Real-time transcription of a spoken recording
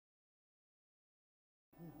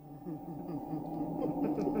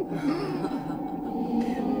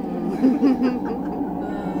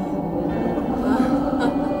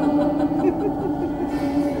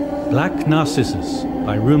Black Narcissus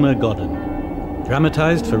by Rumer Godden.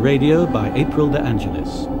 Dramatised for radio by April de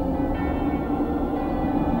Angelis.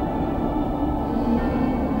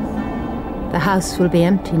 The house will be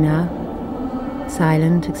empty now,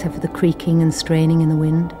 silent except for the creaking and straining in the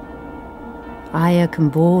wind. Ayah can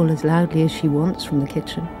bawl as loudly as she wants from the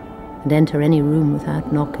kitchen and enter any room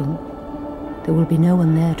without knocking. There will be no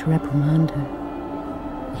one there to reprimand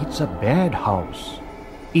her. It's a bad house.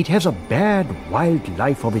 It has a bad, wild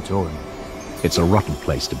life of its own. It's a rotten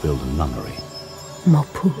place to build a nunnery.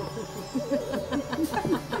 Mopu.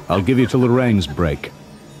 I'll give you till the rains break.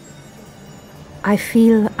 I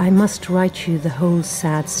feel I must write you the whole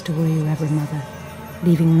sad story, Reverend Mother,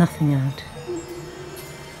 leaving nothing out.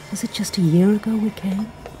 Was it just a year ago we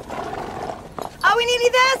came? Are we nearly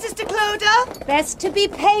there, Sister Clodagh? Best to be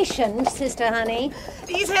patient, Sister Honey.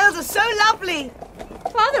 These hills are so lovely.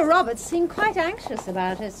 Father Roberts seemed quite anxious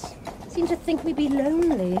about us. Seemed to think we'd be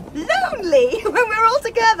lonely. Lonely? When we're all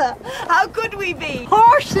together? How could we be?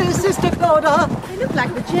 Horses, Sister Clodagh. They look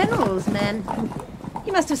like the General's men.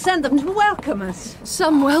 He must have sent them to welcome us.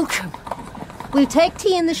 Some welcome. We'll take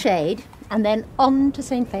tea in the shade and then on to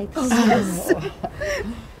St. Faith's. Oh, yes.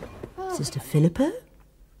 Sister Philippa,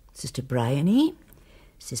 Sister Briony,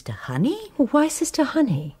 Sister Honey. Well, why Sister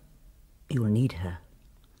Honey? You'll need her.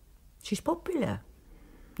 She's popular.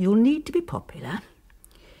 You'll need to be popular.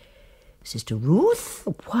 Sister Ruth.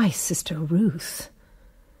 Why Sister Ruth?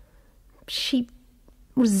 She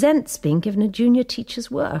resents being given a junior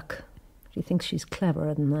teacher's work. She thinks she's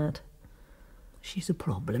cleverer than that. She's a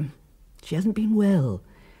problem. She hasn't been well.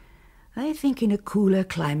 I think in a cooler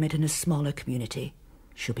climate and a smaller community,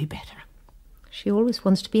 she'll be better. She always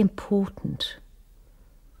wants to be important.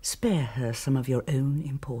 Spare her some of your own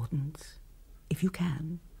importance, if you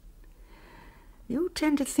can. You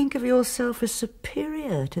tend to think of yourself as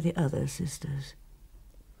superior to the other sisters.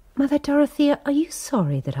 Mother Dorothea, are you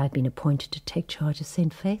sorry that I've been appointed to take charge of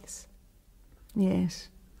St. Faith's? Yes.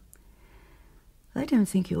 I don't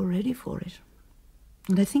think you're ready for it.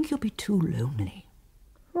 And I think you'll be too lonely.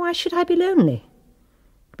 Why should I be lonely?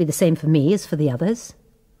 It'll be the same for me as for the others.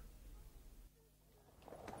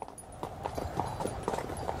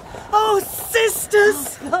 Oh,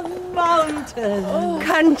 sisters! The mountain!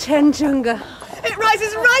 Kanchenjunga. It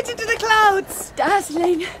rises right into the clouds.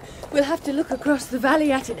 Dazzling. We'll have to look across the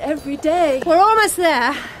valley at it every day. We're almost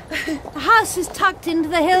there. The house is tucked into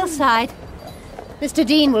the hillside. Mr.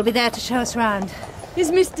 Dean will be there to show us round. Is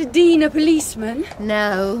Mr. Dean a policeman?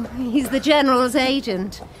 No, he's the General's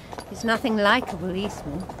agent. He's nothing like a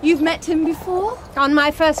policeman. You've met him before? On my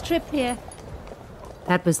first trip here.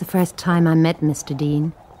 That was the first time I met Mr.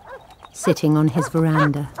 Dean, sitting on his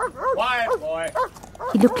veranda. Quiet, boy.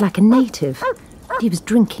 He looked like a native, but he was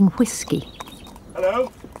drinking whiskey.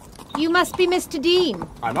 Hello? You must be Mr. Dean.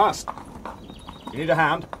 I must. You need a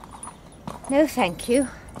hand? No, thank you.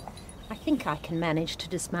 I think I can manage to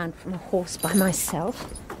dismount from a horse by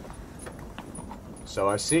myself. So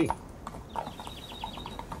I see.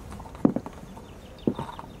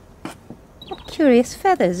 What curious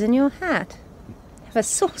feathers in your hat. Never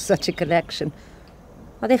saw such a collection.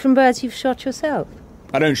 Are they from birds you've shot yourself?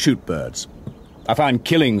 I don't shoot birds. I find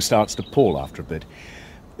killing starts to pall after a bit.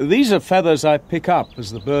 These are feathers I pick up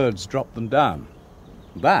as the birds drop them down.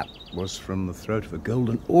 That was from the throat of a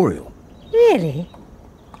golden oriole. Really?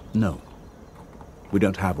 No. We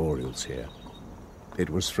don't have orioles here. It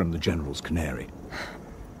was from the General's canary.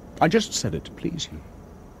 I just said it to please you.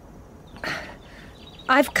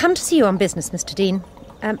 I've come to see you on business, Mr. Dean.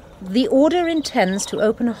 The Order intends to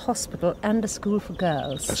open a hospital and a school for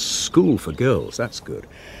girls. A school for girls, that's good.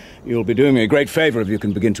 You'll be doing me a great favour if you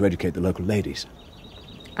can begin to educate the local ladies.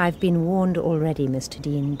 I've been warned already, Mr.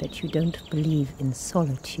 Dean, that you don't believe in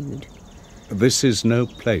solitude. This is no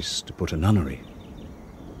place to put a nunnery.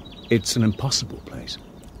 It's an impossible place.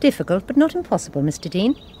 Difficult, but not impossible, Mr.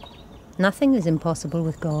 Dean. Nothing is impossible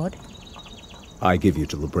with God. I give you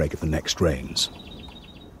till the break of the next rains.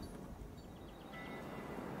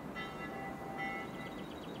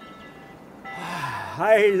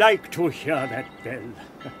 I like to hear that bell.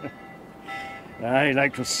 I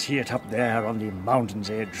like to see it up there on the mountain's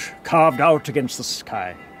edge, carved out against the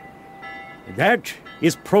sky. That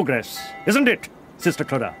is progress, isn't it, Sister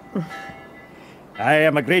Clodagh? I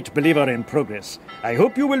am a great believer in progress. I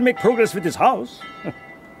hope you will make progress with this house.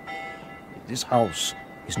 This house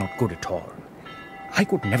is not good at all. I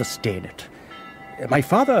could never stay in it. My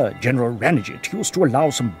father, General Ranjit, used to allow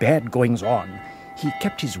some bad goings-on. He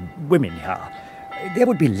kept his women here. There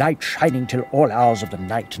would be light shining till all hours of the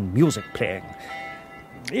night and music playing.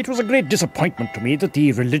 It was a great disappointment to me that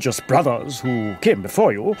the religious brothers who came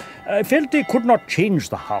before you felt they could not change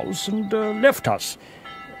the house and left us.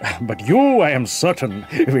 But you, I am certain,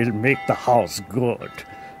 will make the house good.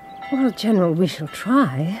 Well, General, we shall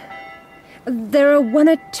try. There are one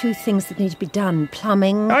or two things that need to be done.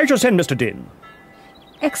 Plumbing. I shall send Mr. Dean.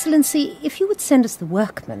 Excellency, if you would send us the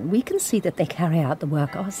workmen, we can see that they carry out the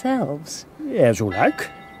work ourselves. As you like.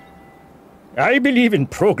 I believe in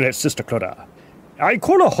progress, Sister Clodagh. I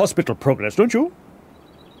call a hospital progress, don't you?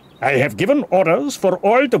 I have given orders for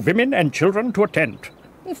all the women and children to attend.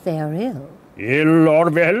 If they are ill. Ill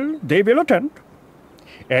or well, they will attend.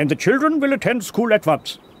 And the children will attend school at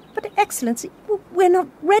once. But, Excellency, we're not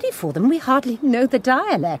ready for them. We hardly know the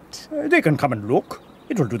dialect. They can come and look.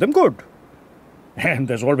 It will do them good. And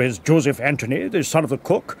there's always Joseph Anthony, the son of the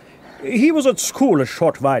cook. He was at school a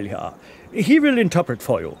short while here. He will interpret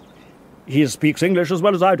for you. He speaks English as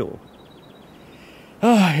well as I do.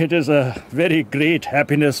 It is a very great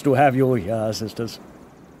happiness to have you here, sisters.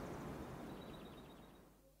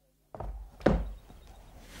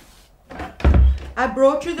 I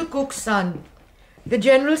brought you the cook's son. The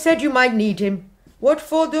general said you might need him. What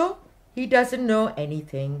for, though? He doesn't know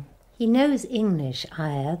anything. He knows English,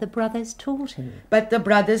 Ayah. The brothers taught him. But the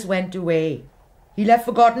brothers went away. He'll have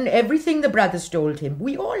forgotten everything the brothers told him.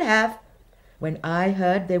 We all have. When I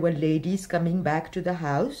heard there were ladies coming back to the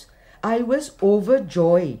house, I was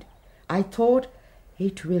overjoyed. I thought,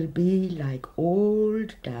 it will be like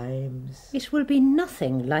old times. It will be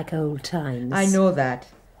nothing like old times. I know that.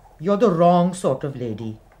 You're the wrong sort of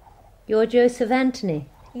lady. You're Joseph Anthony.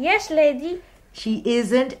 Yes, lady. She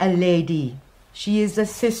isn't a lady. She is a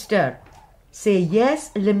sister. Say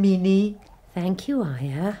yes, Lamini. Thank you,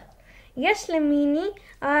 Ayah. Yes, Lamini.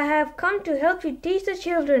 I have come to help you teach the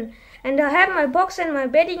children, and I have my box and my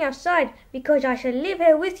bedding outside because I shall live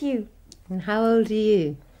here with you. And how old are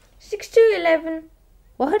you? 6 to 11.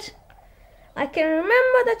 What? I can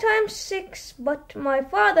remember that I'm 6, but my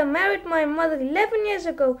father married my mother 11 years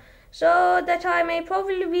ago, so that I may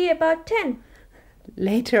probably be about 10.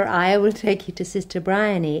 Later, I will take you to Sister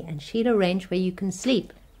Briony, and she'll arrange where you can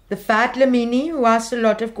sleep. The fat Lamini who asks a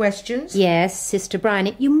lot of questions? Yes, Sister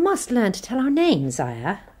Briony. You must learn to tell our names,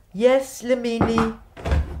 Ayah. Yes, Lamini.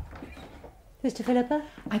 Sister Philippa?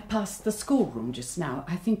 I passed the schoolroom just now.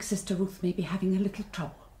 I think Sister Ruth may be having a little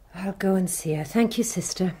trouble. I'll go and see her. Thank you,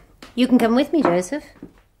 Sister. You can come with me, Joseph.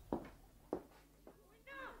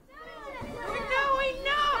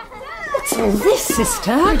 What's all this,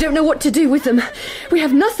 Sister? I don't know what to do with them. We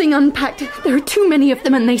have nothing unpacked. There are too many of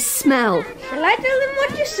them and they smell. Shall I tell them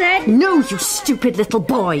what you said? No, you stupid little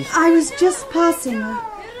boy. I was just passing her.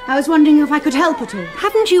 I was wondering if I could help at all.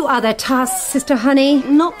 Haven't you other tasks, Sister Honey?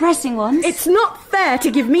 Not pressing ones. It's not fair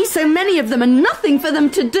to give me so many of them and nothing for them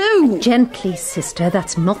to do. Gently, Sister.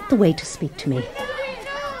 That's not the way to speak to me.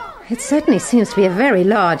 It certainly seems to be a very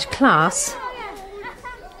large class.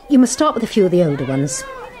 You must start with a few of the older ones.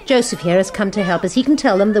 Joseph here has come to help us. He can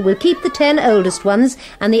tell them that we'll keep the 10 oldest ones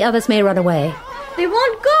and the others may run away. They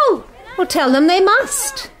won't go. Well, tell them they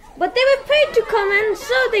must. But they were paid to come and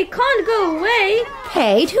so they can't go away.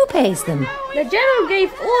 Paid? Who pays them? The general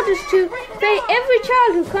gave orders to pay every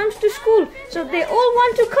child who comes to school, so they all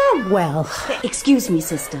want to come. Well... Excuse me,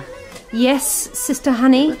 Sister. Yes, Sister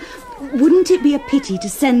Honey? Wouldn't it be a pity to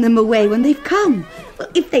send them away when they've come? Well,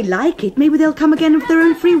 if they like it, maybe they'll come again of their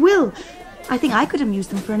own free will. I think I could amuse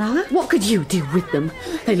them for an hour. What could you do with them?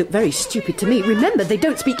 They look very stupid to me. Remember, they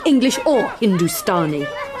don't speak English or Hindustani.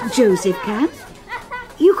 Joseph can.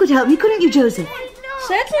 You could help me, couldn't you, Joseph?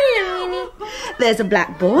 Certainly, Lamini. There's a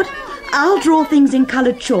blackboard. I'll draw things in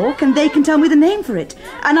coloured chalk and they can tell me the name for it.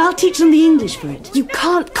 And I'll teach them the English for it. You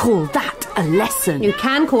can't call that a lesson. You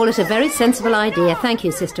can call it a very sensible idea. Thank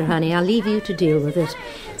you, Sister Honey. I'll leave you to deal with it.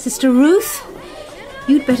 Sister Ruth,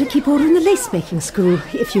 you'd better keep order in the lace-making school,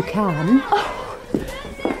 if you can.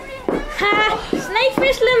 Ha!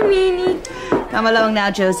 Snakefish Lamini. Come along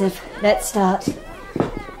now, Joseph. Let's start.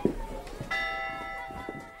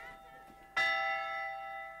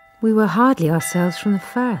 We were hardly ourselves from the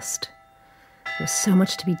first. There was so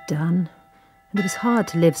much to be done, and it was hard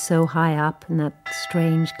to live so high up in that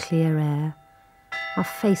strange, clear air. Our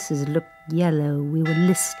faces looked yellow, we were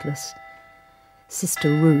listless. Sister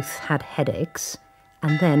Ruth had headaches,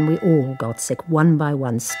 and then we all got sick, one by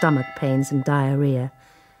one, stomach pains and diarrhoea.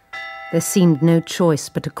 There seemed no choice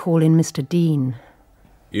but to call in Mr. Dean.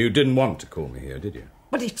 You didn't want to call me here, did you?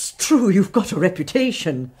 But it's true you've got a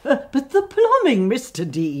reputation. But the plumbing, Mr.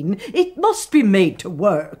 Dean, it must be made to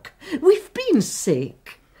work. We've been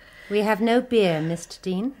sick. We have no beer, Mr.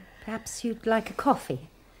 Dean. Perhaps you'd like a coffee.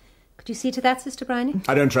 Could you see to that, Sister Briony?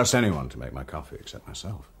 I don't trust anyone to make my coffee except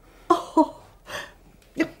myself. Oh,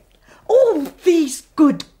 all these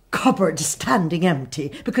good cupboards standing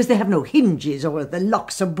empty because they have no hinges or the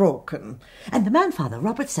locks are broken. And the man Father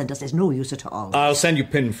Robert sent us is no use at all. I'll send you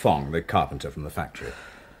Pin Fong, the carpenter from the factory.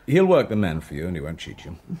 He'll work the men for you and he won't cheat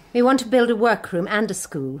you. We want to build a workroom and a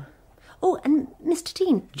school. Oh, and Mr.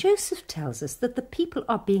 Dean, Joseph tells us that the people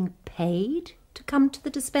are being paid to come to the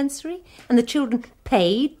dispensary and the children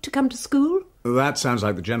paid to come to school. That sounds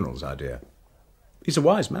like the General's idea. He's a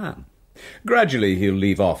wise man. Gradually he'll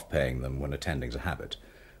leave off paying them when attending's a habit.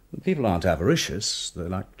 The people aren't avaricious, they're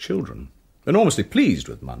like children. Enormously pleased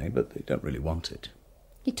with money, but they don't really want it.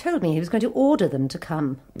 He told me he was going to order them to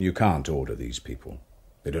come. You can't order these people.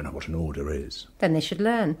 They don't know what an order is. Then they should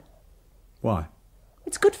learn. Why?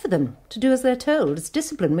 It's good for them to do as they're told. It's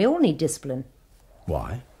discipline. We all need discipline.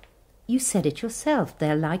 Why? You said it yourself.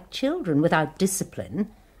 They're like children. Without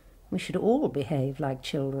discipline, we should all behave like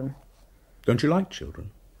children. Don't you like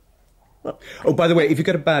children? Well, oh, by the way, if you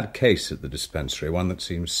get a bad case at the dispensary, one that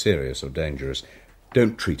seems serious or dangerous,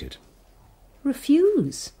 don't treat it.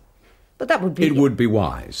 Refuse. But that would be... It would be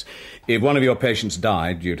wise. If one of your patients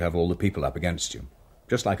died, you'd have all the people up against you.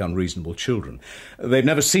 Just like unreasonable children. They've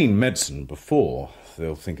never seen medicine before.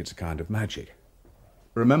 They'll think it's a kind of magic.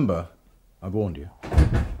 Remember, I warned you.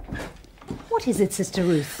 What is it, Sister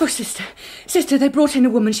Ruth? Oh, Sister, they brought in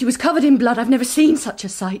a woman. She was covered in blood. I've never seen such a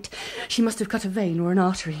sight. She must have cut a vein or an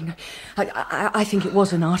artery. I think it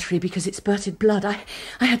was an artery because it spurted blood. I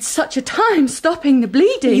had such a time stopping the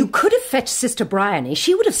bleeding. You could have fetched Sister Briony.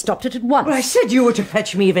 She would have stopped it at once. Well, I said you were to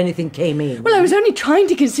fetch me if anything came in. Well, I was only trying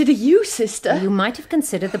to consider you, Sister. You might have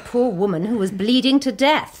considered the poor woman who was bleeding to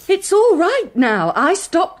death. It's all right now. I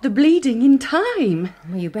stopped the bleeding in time.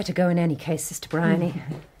 Well, you better go in any case, Sister Briony.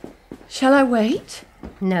 Shall I wait?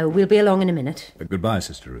 No, we'll be along in a minute. Goodbye,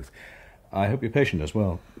 Sister Ruth. I hope your patient does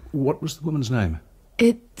well. What was the woman's name?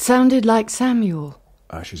 It sounded like Samuel.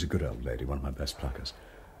 She's a good old lady, one of my best pluckers.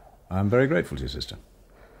 I'm very grateful to you, Sister.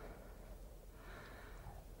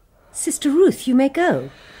 Sister Ruth, you may go.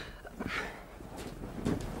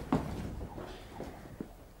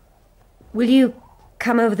 Will you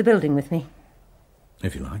come over the building with me?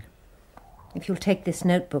 If you like. If you'll take this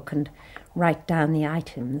notebook and write down the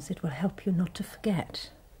items, it will help you not to forget.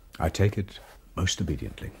 I take it most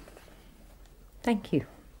obediently. Thank you.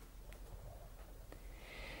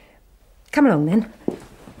 Come along, then.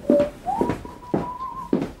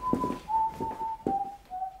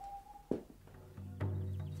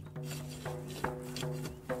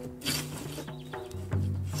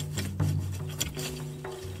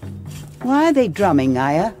 Why are they drumming,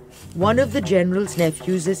 Ayah? One of the General's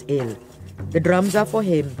nephews is ill. The drums are for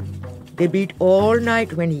him. They beat all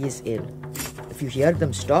night when he is ill. If you hear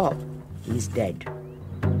them stop, he is dead.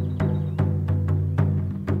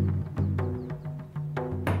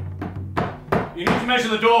 You need to measure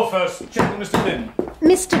the door first. Check with Mr. Lynn.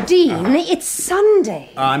 Mr. Dean, it's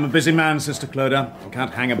Sunday. I'm a busy man, Sister Clodagh. I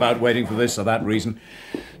can't hang about waiting for this or that reason.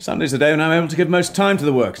 Sunday's the day when I'm able to give most time to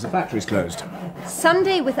the work, as the factory's closed.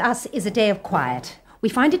 Sunday with us is a day of quiet. We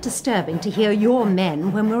find it disturbing to hear your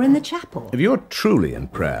men when we're in the chapel. If you're truly in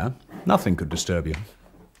prayer, nothing could disturb you.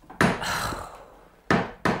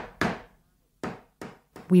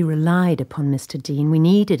 We relied upon Mr. Dean. We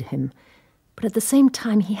needed him. But at the same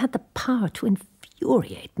time, he had the power to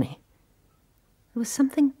infuriate me. There was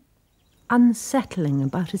something unsettling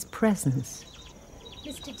about his presence.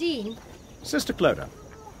 Mr. Dean? Sister Clodagh.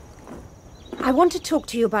 I want to talk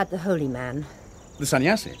to you about the holy man. The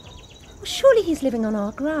sannyasi? Well, surely he's living on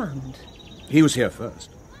our ground. He was here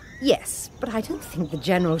first. Yes, but I don't think the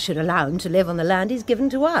General should allow him to live on the land he's given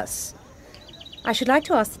to us. I should like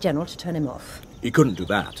to ask the General to turn him off. He couldn't do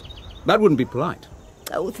that. That wouldn't be polite.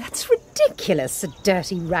 Oh, that's ridiculous, a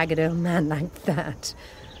dirty, ragged old man like that.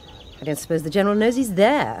 I don't suppose the General knows he's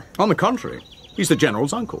there. On the contrary, he's the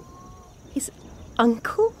General's uncle. His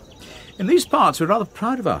uncle? In these parts, we're rather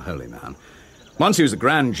proud of our holy man. Once he was the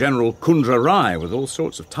Grand General Kundra Rai with all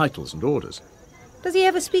sorts of titles and orders. Does he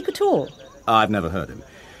ever speak at all? I've never heard him.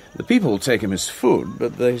 The people take him as food,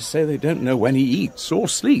 but they say they don't know when he eats or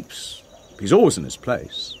sleeps. He's always in his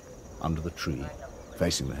place, under the tree,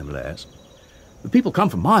 facing the Himalayas. The people come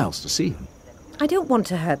for miles to see him. I don't want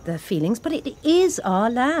to hurt their feelings, but it is our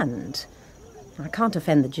land. I can't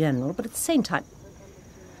offend the General, but at the same time,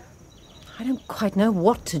 I don't quite know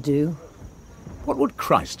what to do. What would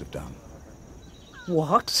Christ have done?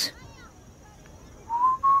 What?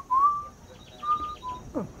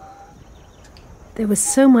 Oh. There was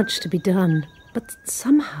so much to be done, but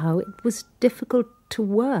somehow it was difficult to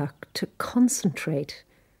work, to concentrate.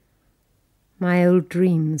 My old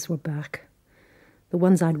dreams were back. The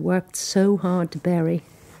ones I'd worked so hard to bury.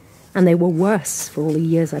 And they were worse for all the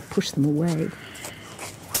years I'd pushed them away.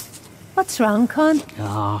 What's wrong, Con?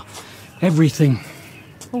 Everything.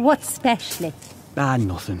 What specially?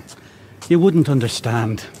 Nothing. You wouldn't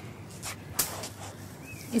understand.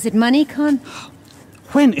 Is it money, Con?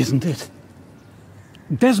 When isn't it?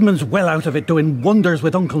 Desmond's well out of it doing wonders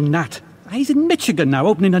with Uncle Nat. He's in Michigan now,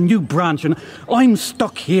 opening a new branch, and I'm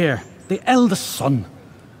stuck here, the eldest son.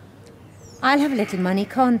 I'll have a little money,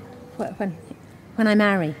 Con, when I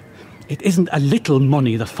marry. It isn't a little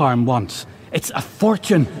money the farm wants. It's a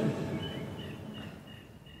fortune.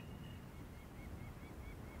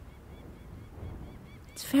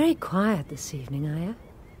 It's very quiet this evening, Ayah.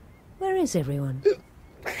 Where is everyone?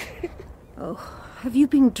 Oh, have you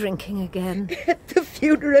been drinking again? At the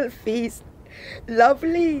funeral feast.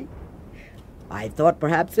 Lovely. I thought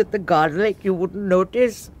perhaps at the garden you wouldn't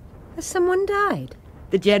notice. Has someone died?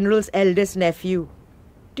 The General's eldest nephew.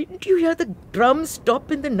 Didn't you hear the drums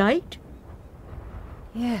stop in the night?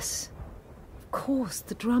 Yes. Of course,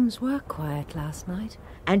 the drums were quiet last night.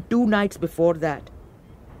 And 2 nights before that.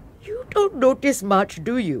 You don't notice much,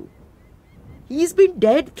 do you? He's been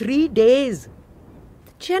dead 3 days.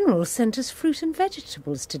 The General sent us fruit and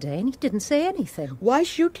vegetables today, and he didn't say anything. Why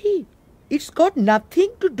should he? It's got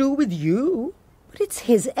nothing to do with you. But it's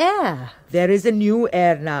his heir. There is a new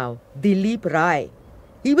heir now, Dilip Rai.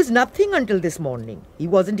 He was nothing until this morning. He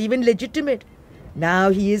wasn't even legitimate. Now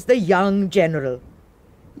he is the young general.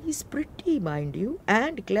 He's pretty, mind you,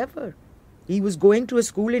 and clever. He was going to a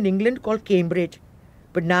school in England called Cambridge.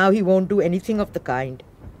 But now he won't do anything of the kind.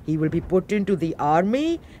 He will be put into the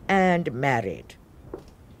army and married.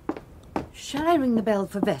 Shall I ring the bell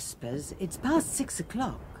for Vespers? It's past 6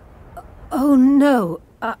 o'clock. Oh, no.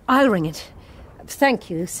 I'll ring it. Thank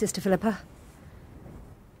you, Sister Philippa.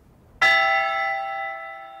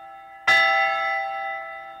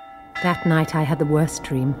 That night I had the worst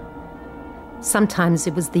dream. Sometimes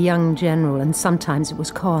it was the young general and sometimes it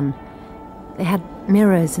was Con. They had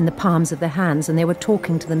mirrors in the palms of their hands and they were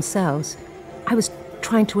talking to themselves. I was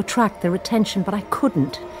trying to attract their attention, but I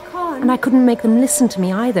couldn't. Con? And I couldn't make them listen to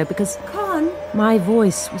me either because Con? my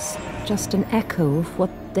voice was just an echo of what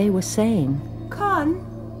they were saying. Con?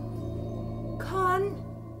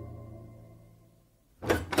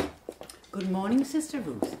 Good morning, Sister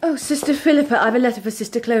Ruth. Oh, Sister Philippa, I've a letter for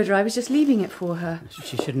Sister Clodagh. I was just leaving it for her.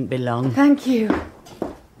 She shouldn't be long. Thank you.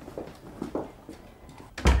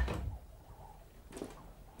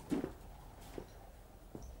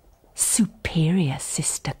 Superior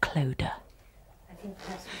Sister Clodagh.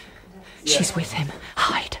 She's with him.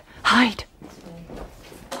 Hide, hide.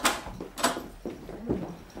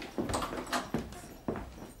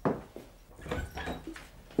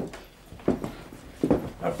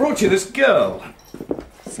 I brought you this girl.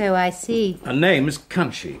 So I see. Her name is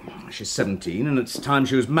Kanchi. She's 17, and it's time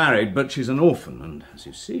she was married, but she's an orphan, and as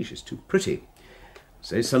you see, she's too pretty.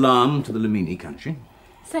 Say salam to the Lamini, Kanchi.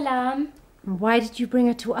 Salam. Why did you bring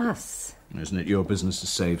her to us? Isn't it your business to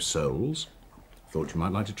save souls? Thought you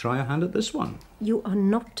might like to try your hand at this one. You are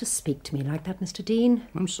not to speak to me like that, Mr. Dean.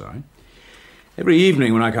 I'm sorry. Every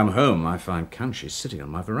evening when I come home, I find Kanchi sitting on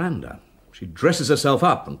my veranda. She dresses herself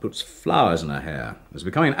up and puts flowers in her hair. It's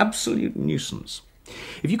becoming an absolute nuisance.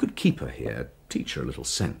 If you could keep her here, teach her a little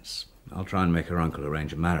sense. I'll try and make her uncle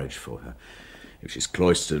arrange a marriage for her. If she's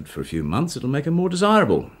cloistered for a few months, it'll make her more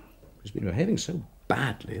desirable. She's been behaving so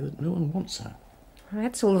badly that no one wants her.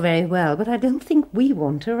 That's all very well, but I don't think we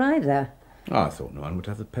want her either. Oh, I thought no one would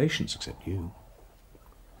have the patience except you.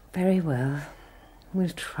 Very well. We'll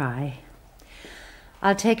try.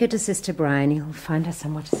 I'll take her to Sister Briony. You'll find her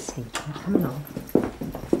somewhere to sleep. Come along.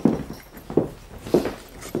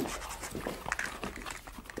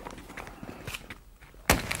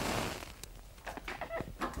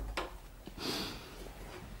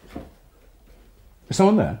 Is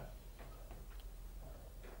someone there?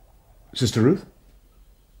 Sister Ruth?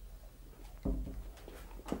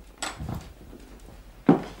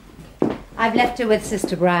 I've left her with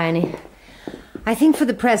Sister Briony. I think for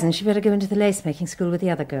the present she'd better go into the lace-making school with the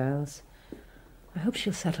other girls. I hope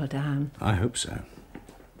she'll settle down. I hope so.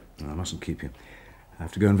 I mustn't keep you. I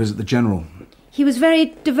have to go and visit the General. He was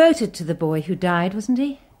very devoted to the boy who died, wasn't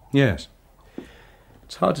he? Yes.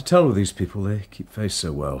 It's hard to tell with these people. They keep face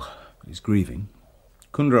so well. But he's grieving.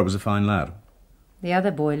 Kundra was a fine lad. The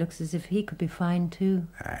other boy looks as if he could be fine too.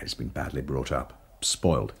 He's been badly brought up.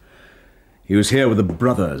 Spoiled. He was here with the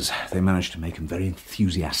brothers. They managed to make him very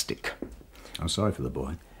enthusiastic. I'm sorry for the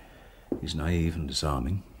boy. He's naive and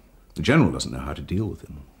disarming. The General doesn't know how to deal with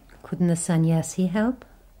him. Couldn't the sannyasi help?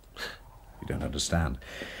 You don't understand.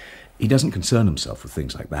 He doesn't concern himself with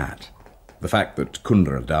things like that. The fact that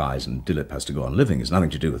Kundra dies and Dilip has to go on living has nothing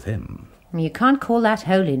to do with him. You can't call that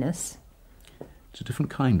holiness. It's a different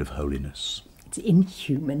kind of holiness. It's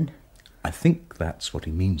inhuman. I think that's what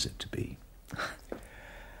he means it to be.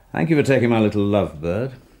 Thank you for taking my little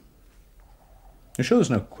lovebird. You're sure there's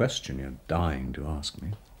no question you're dying to ask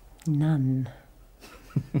me? None.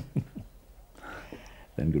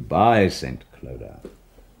 Then goodbye, St. Clodagh.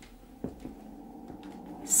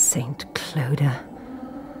 St. Clodagh.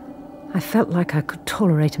 I felt like I could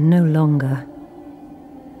tolerate him no longer.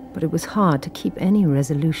 But it was hard to keep any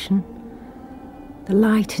resolution. The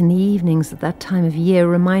light in the evenings at that time of year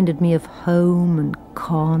reminded me of home and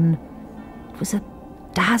Con. It was a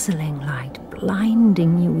dazzling light,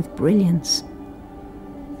 blinding you with brilliance.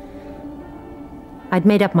 I'd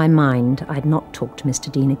made up my mind I'd not talk to Mr.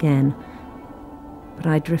 Dean again, but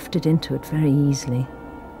I drifted into it very easily.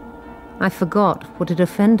 I forgot what had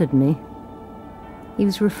offended me. He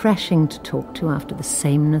was refreshing to talk to after the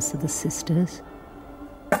sameness of the sisters.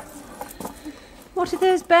 What are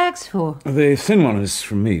those bags for? The thin one is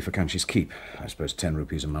from me for Kanchi's keep. I suppose 10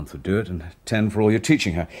 rupees a month would do it, and 10 for all you're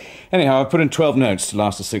teaching her. Anyhow, I've put in 12 notes to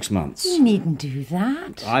last us 6 months. You needn't do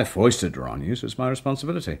that. I foisted her on you, so it's my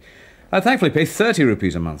responsibility. I thankfully pay 30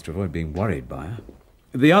 rupees a month to avoid being worried by her.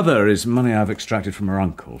 The other is money I've extracted from her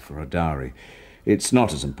uncle for her dowry. It's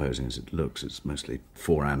not as imposing as it looks. It's mostly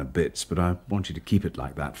 4 anna bits, but I want you to keep it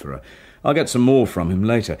like that for her. I'll get some more from him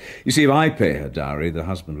later. You see, if I pay her dowry, the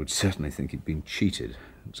husband would certainly think he'd been cheated.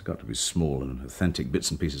 It's got to be small and authentic bits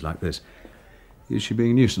and pieces like this. Is she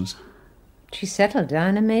being a nuisance? She settled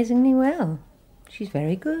down amazingly well. She's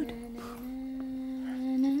very good.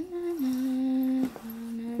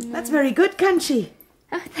 That's very good, Kanchi.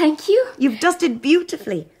 Oh, thank you. You've dusted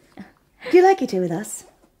beautifully. Do you like it here with us?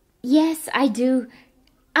 Yes, I do.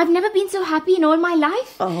 I've never been so happy in all my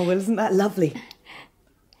life. Oh, well, isn't that lovely?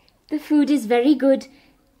 The food is very good,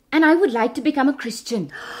 and I would like to become a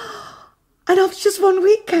Christian. And after just 1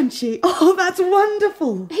 week, Kanchi? Oh, that's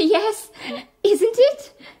wonderful. Yes, isn't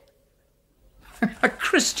it? A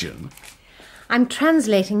Christian? I'm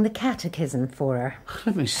translating the catechism for her.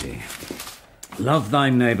 Let me see. Love thy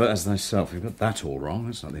neighbour as thyself. You've got that all wrong.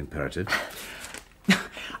 That's not the imperative.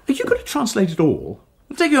 Are you going to translate it all?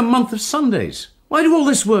 It'll take you a month of Sundays. Why do all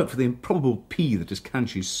this work for the improbable pea that is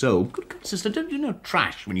Kanchi's soul? Good God, sister, don't you know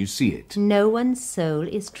trash when you see it? No one's soul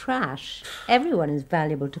is trash. Everyone is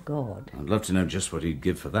valuable to God. I'd love to know just what he'd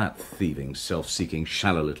give for that thieving, self-seeking,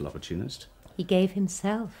 shallow little opportunist. He gave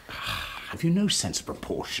himself. Have you no sense of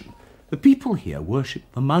proportion? The people here worship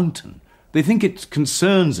the mountain. They think it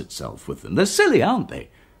concerns itself with them. They're silly, aren't they?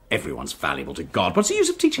 Everyone's valuable to God. What's the use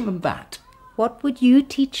of teaching them that? What would you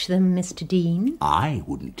teach them, Mr. Dean? I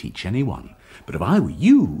wouldn't teach anyone. But if I were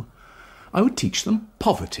you, I would teach them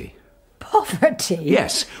poverty. Poverty?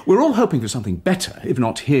 Yes. We're all hoping for something better, if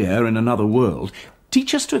not here, in another world.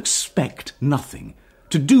 Teach us to expect nothing,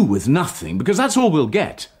 to do with nothing, because that's all we'll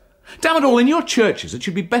get. Damn it all, in your churches it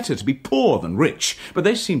should be better to be poor than rich, but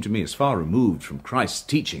they seem to me as far removed from Christ's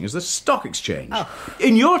teaching as the stock exchange. Oh.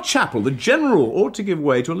 In your chapel, the general ought to give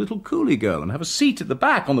way to a little coolie girl and have a seat at the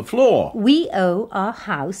back on the floor. We owe our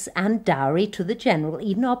house and dowry to the general,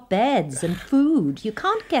 even our beds and food. You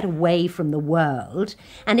can't get away from the world,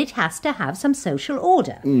 and it has to have some social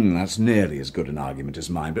order. That's nearly as good an argument as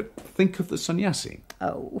mine, but think of the sannyasi.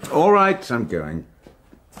 Oh. All right, I'm going.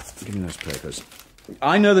 Give me those papers.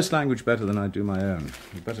 I know this language better than I do my own.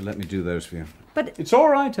 You'd better let me do those for you. But it's all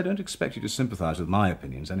right. I don't expect you to sympathise with my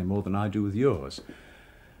opinions any more than I do with yours.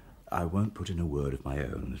 I won't put in a word of my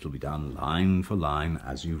own. It'll be done line for line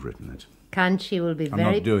as you've written it. Kanchi will be I'm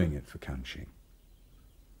not doing it for Kanchi.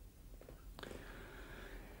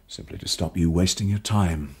 Simply to stop you wasting your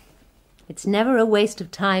time. It's never a waste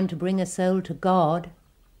of time to bring a soul to God.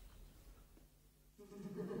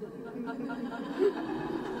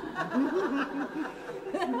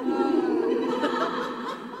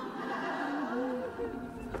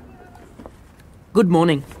 Good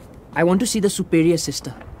morning. I want to see the superior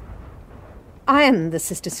sister. I am the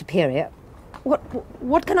sister superior.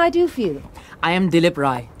 What can I do for you? I am Dilip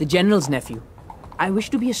Rai, the general's nephew. I wish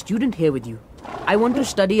to be a student here with you. I want to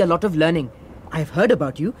study a lot of learning. I've heard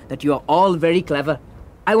about you, that you are all very clever.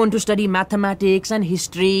 I want to study mathematics and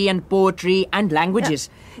history and poetry and languages.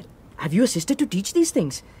 Have you a sister to teach these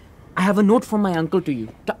things? I have a note from my uncle to you,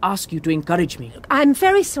 to ask you to encourage me. I'm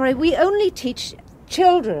very sorry. We only teach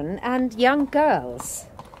children and young girls.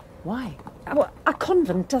 Why? Well, a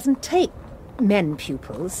convent doesn't take men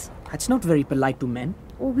pupils. That's not very polite to men.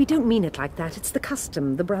 Well, we don't mean it like that. It's the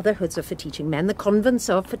custom. The brotherhoods are for teaching men, the convents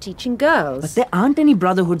are for teaching girls. But there aren't any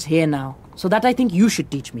brotherhoods here now, so that I think you should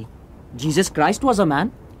teach me. Jesus Christ was a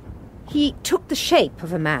man. He took the shape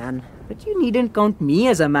of a man. But you needn't count me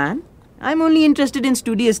as a man. I'm only interested in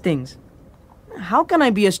studious things. How can I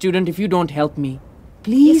be a student if you don't help me?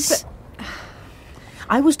 Please? Yes,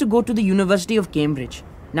 I was to go to the University of Cambridge.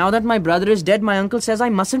 Now that my brother is dead, my uncle says I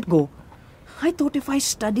mustn't go. I thought if I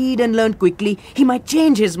studied and learned quickly, he might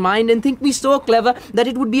change his mind and think me so clever that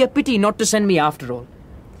it would be a pity not to send me after all.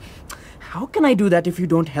 How can I do that if you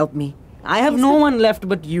don't help me? I have no one left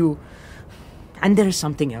but you. And there is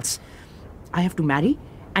something else. I have to marry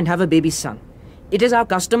and have a baby son. It is our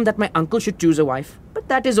custom that my uncle should choose a wife. But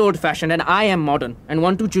that is old-fashioned and I am modern and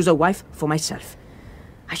want to choose a wife for myself.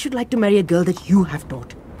 I should like to marry a girl that you have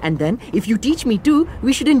taught. And then, if you teach me too,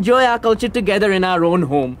 we should enjoy our culture together in our own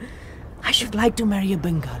home. I should like to marry a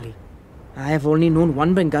Bengali. I have only known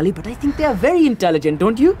one Bengali, but I think they are very intelligent,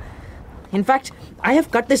 don't you? In fact, I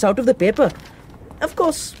have cut this out of the paper. Of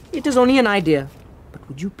course, it is only an idea. But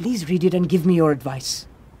would you please read it and give me your advice?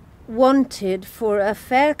 Wanted for a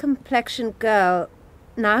fair-complexioned girl,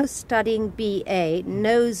 now studying BA,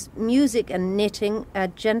 knows music and knitting, a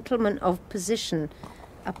gentleman of position.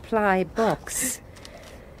 Apply box.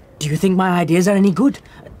 Do you think my ideas are any good?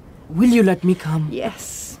 Will you let me come?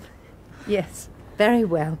 Yes. Yes, very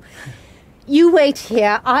well. You wait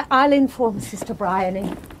here. I'll inform Sister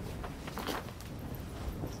Briony.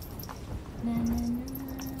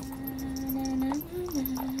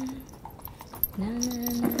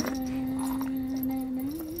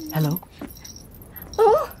 Hello?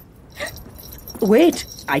 Oh! Wait,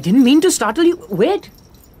 I didn't mean to startle you. Wait,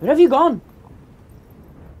 where have you gone?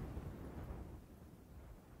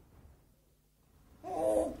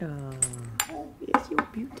 Yes, you're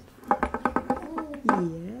beautiful.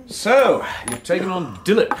 Yes. So, you've taken on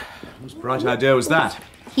Dilip. Whose bright idea was that?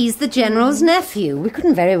 He's the General's nephew. We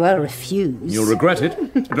couldn't very well refuse. You'll regret it.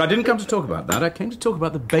 But I didn't come to talk about that. I came to talk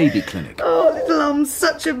about the baby clinic. Oh, little Om's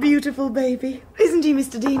such a beautiful baby. Isn't he,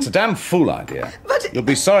 Mr. Dean? It's a damn fool idea. But you'll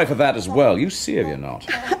be sorry for that as well. You see if you're not.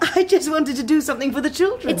 I just wanted to do something for the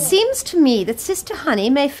children. It seems to me that Sister Honey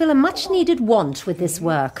may fill a much-needed want with this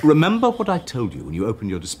work. Remember what I told you when you opened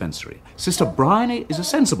your dispensary. Sister Briony is a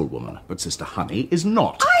sensible woman, but Sister Honey is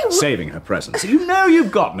not. Saving her presence. You know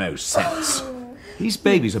you've got no sense. These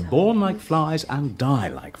babies are born like flies and die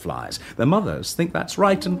like flies. Their mothers think that's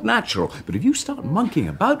right and natural. But if you start monkeying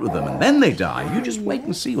about with them and then they die, you just wait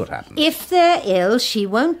and see what happens. If they're ill, she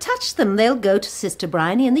won't touch them. They'll go to Sister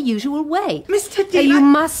Briony in the usual way. Mr. Dean, you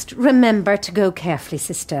must remember to go carefully,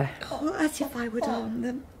 Sister. Oh, as if I would harm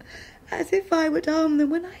them. As if I would harm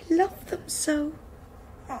them when I love them so.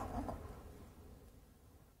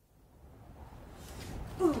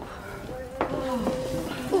 Oh,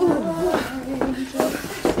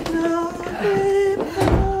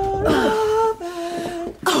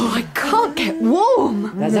 I can't get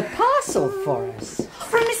warm. There's a parcel for us.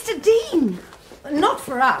 From Mr. Dean. Not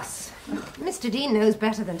for us. Mr. Dean knows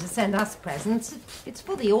better than to send us presents. It's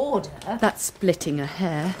for the order. That's splitting a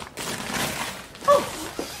hair. Oh,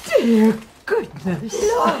 dear goodness.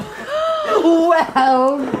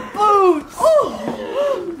 Well, boots.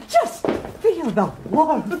 Oh, just feel the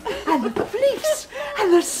warmth and the fleece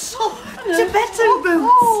and the soft Tibetan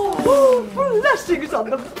boots. Oh, blessings on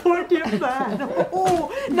the poor dear man.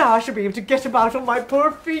 Oh, now I shall be able to get about on my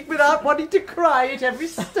poor feet without wanting to cry at every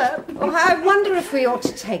step. Oh, I wonder if we ought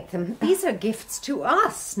to take them. These are gifts to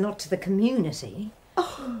us, not to the community.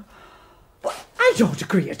 Oh, well, I don't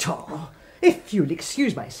agree at all. If you'll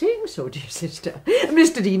excuse my saying so, dear sister.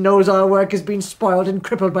 Mr. Dean knows our work has been spoiled and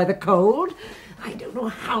crippled by the cold. I don't know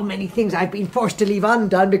how many things I've been forced to leave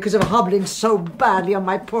undone because of hobbling so badly on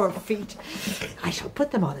my poor feet. I shall put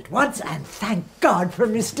them on at once and thank God for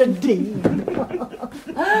Mr. Dean.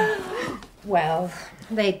 Well,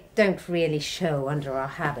 they don't really show under our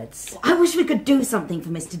habits. I wish we could do something for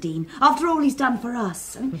Mr. Dean, after all he's done for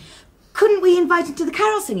us. I mean, couldn't we invite him to the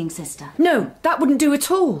carol singing, sister? No, that wouldn't do at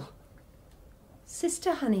all.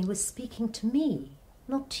 Sister Honey was speaking to me,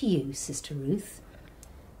 not to you, Sister Ruth.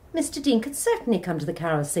 Mr. Dean could certainly come to the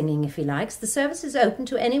carol singing if he likes. The service is open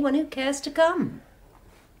to anyone who cares to come.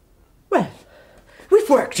 Well, we've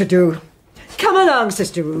work to do. Come along,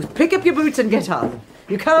 Sister Ruth. Pick up your boots and get on.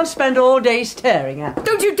 You can't spend all day staring at them.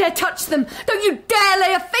 Don't you dare touch them! Don't you dare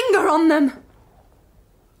lay a finger on them!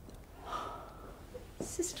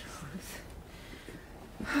 Sister Ruth.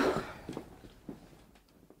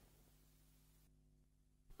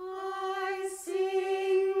 I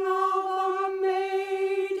sing of a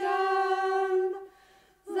maiden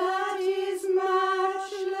that is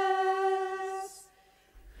matchless.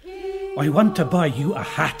 I want to buy you a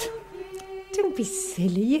hat. Don't be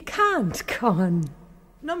silly. You can't, Con.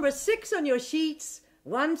 Number 6 on your sheets.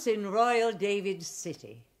 Once in royal David's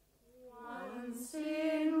city. Once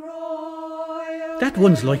in royal That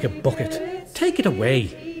one's like a bucket. Take it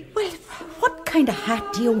away. Well, what kind of hat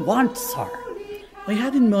do you want, sir? I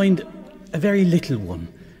had in mind a very little one.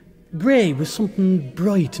 Grey with something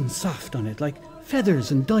bright and soft on it, like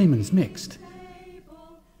feathers and diamonds mixed.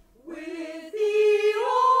 with the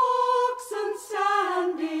oxen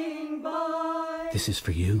standing by. This is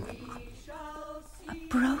for you. A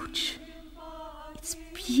brooch. It's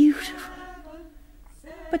beautiful.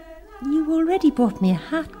 But you already bought me a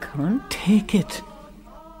hat, Con. Take it.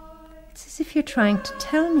 It's as if you're trying to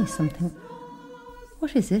tell me something.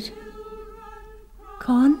 What is it?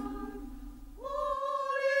 Con?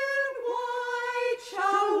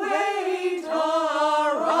 Shall wait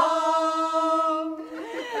around.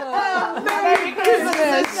 Merry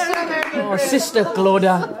Christmas! Oh, Sister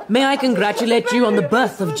Clodagh, may I congratulate you on the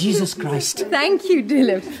birth of Jesus Christ. Thank you,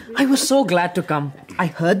 Dilip. I was so glad to come. I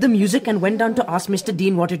heard the music and went down to ask Mr.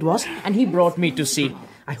 Dean what it was, and he brought me to see.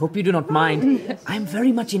 I hope you do not mind. I am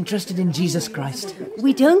very much interested in Jesus Christ.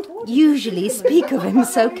 We don't usually speak of him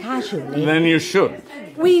so casually. Then you should.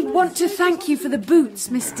 We want to thank you for the boots,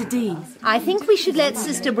 Mr. Dean. I think we should let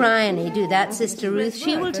Sister Briony do that, Sister Ruth.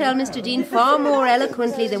 She will tell Mr. Dean far more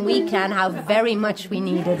eloquently than we can how very much we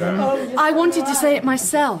needed him. I wanted to say it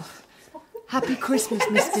myself. Happy Christmas,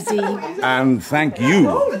 Mr. Dean. And thank you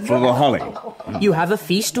for the holly. You have a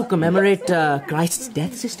feast to commemorate Christ's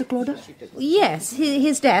death, Sister Clodagh? Yes,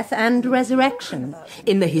 his death and resurrection.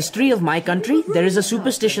 In the history of my country, there is a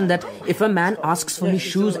superstition that if a man asks for his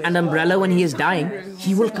shoes and umbrella when he is dying,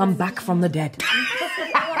 he will come back from the dead.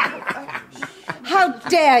 How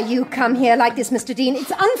dare you come here like this, Mr. Dean?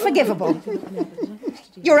 It's unforgivable.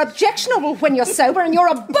 You're objectionable when you're sober and you're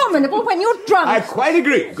abominable when you're drunk. I quite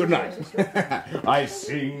agree. Good night. I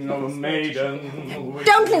sing of a maiden.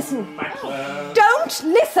 Don't listen. Don't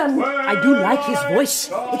listen. I do like his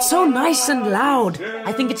voice. It's so nice and loud.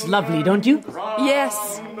 I think it's lovely, don't you?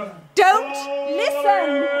 Yes. Don't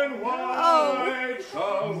listen. Oh.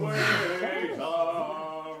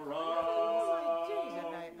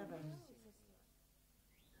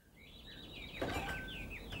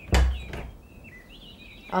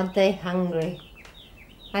 Aren't they hungry?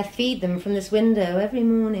 I feed them from this window every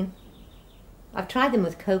morning. I've tried them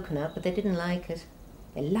with coconut, but they didn't like it.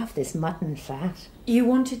 They love this mutton fat. You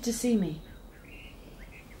wanted to see me?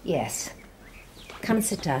 Yes. Come and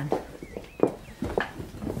sit down.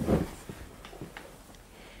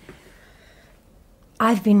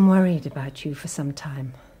 I've been worried about you for some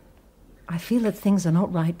time. I feel that things are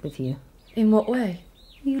not right with you. In what way?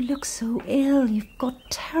 You look so ill. You've got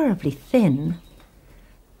terribly thin.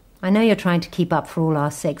 I know you're trying to keep up for all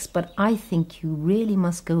our sakes, but I think you really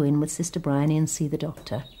must go in with Sister Briony and see the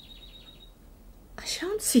doctor. I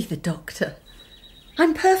shan't see the doctor.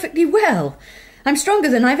 I'm perfectly well. I'm stronger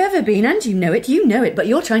than I've ever been, and you know it, but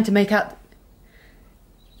you're trying to make out...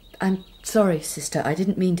 I'm sorry, sister, I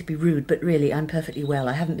didn't mean to be rude, but really, I'm perfectly well.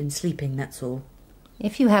 I haven't been sleeping, that's all.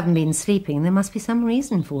 If you haven't been sleeping, there must be some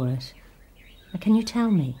reason for it. Now, can you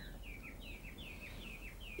tell me?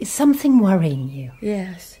 Is something worrying you?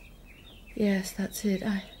 Yes, that's it.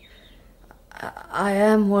 I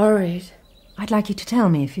am worried. I'd like you to tell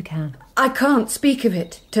me if you can. I can't speak of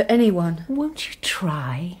it to anyone. Won't you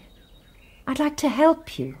try? I'd like to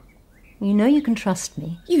help you. You know you can trust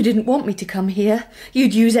me. You didn't want me to come here.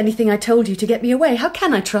 You'd use anything I told you to get me away. How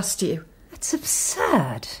can I trust you? That's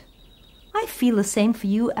absurd. I feel the same for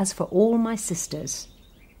you as for all my sisters.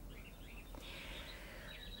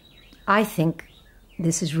 I think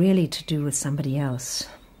this is really to do with somebody else.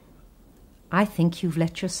 I think you've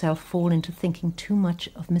let yourself fall into thinking too much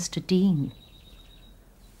of Mr. Dean.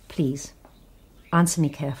 Please, answer me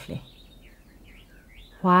carefully.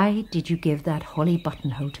 Why did you give that holly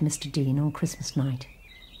buttonhole to Mr. Dean on Christmas night?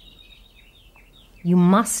 You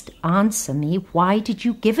must answer me. Why did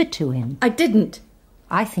you give it to him? I didn't.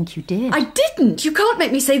 I think you did. I didn't. You can't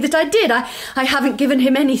make me say that I did. I haven't given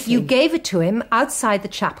him anything. You gave it to him outside the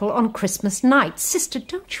chapel on Christmas night. Sister,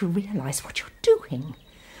 don't you realise what you're doing?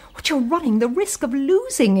 What you're running the risk of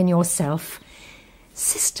losing in yourself.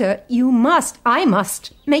 Sister, I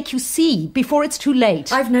must make you see before it's too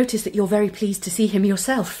late. I've noticed that you're very pleased to see him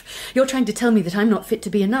yourself. You're trying to tell me that I'm not fit to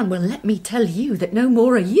be a nun. Well, let me tell you that no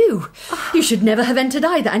more are you. You should never have entered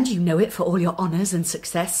either, and you know it for all your honours and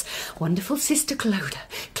success. Wonderful Sister Clodagh,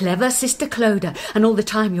 clever Sister Clodagh, and all the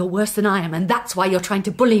time you're worse than I am, and that's why you're trying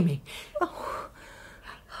to bully me. Oh.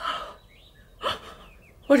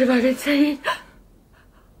 What have I been saying?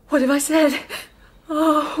 What have I said?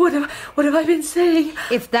 Oh, what have I been saying?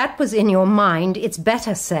 If that was in your mind, it's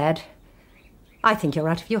better said. I think you're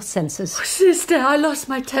out of your senses. Oh, sister, I lost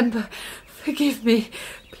my temper. Forgive me.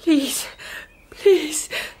 Please. Please.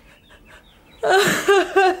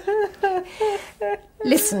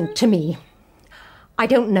 Listen to me. I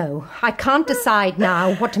don't know. I can't decide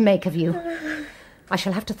now what to make of you. I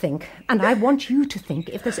shall have to think, and I want you to think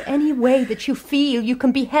if there's any way that you feel you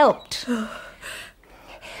can be helped.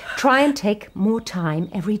 Try and take more time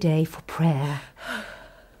every day for prayer.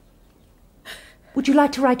 Would you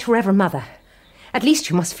like to write to Reverend Mother? At least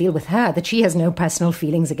you must feel with her that she has no personal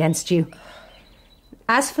feelings against you.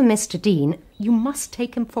 As for Mr. Dean, you must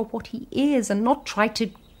take him for what he is and not try to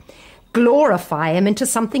glorify him into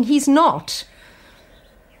something he's not.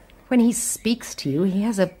 When he speaks to you, he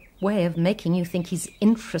has a way of making you think he's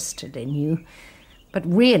interested in you. But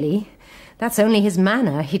really, that's only his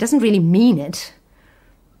manner. He doesn't really mean it.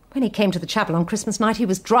 When he came to the chapel on Christmas night, he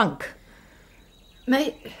was drunk.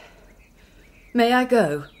 May I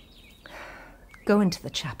go? Go into the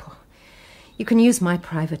chapel. You can use my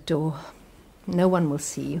private door. No one will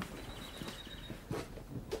see you.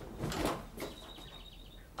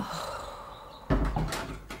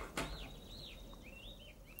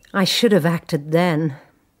 I should have acted then,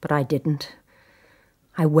 but I didn't.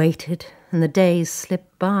 I waited, and the days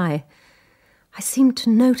slipped by. I seemed to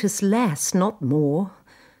notice less, not more,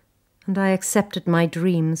 and I accepted my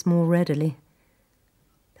dreams more readily.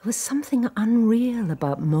 There was something unreal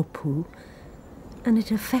about Mopu, and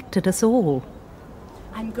it affected us all.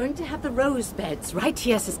 I'm going to have the rose beds right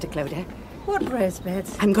here, Sister Clodagh. What rose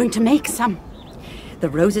beds? I'm going to make some. The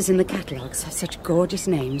roses in the catalogues have such gorgeous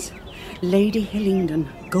names. Lady Hillingdon,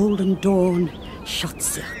 Golden Dawn, Shot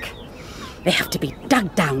Silk. They have to be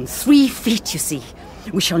dug down 3 feet, you see.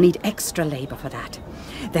 We shall need extra labour for that.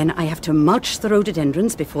 Then I have to mulch the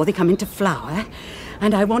rhododendrons before they come into flower,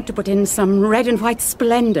 and I want to put in some red and white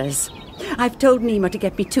splendours. I've told Nima to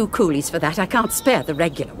get me 2 coolies for that. I can't spare the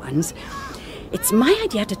regular ones. It's my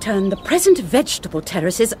idea to turn the present vegetable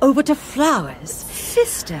terraces over to flowers.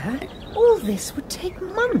 Sister, all this would take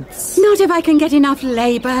months. Not if I can get enough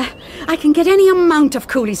labour. I can get any amount of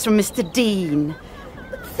coolies from Mr. Dean.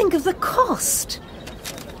 But think of the cost.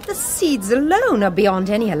 The seeds alone are beyond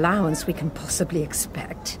any allowance we can possibly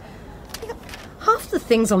expect. Half the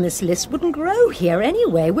things on this list wouldn't grow here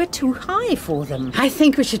anyway. We're too high for them. I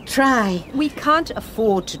think we should try. We can't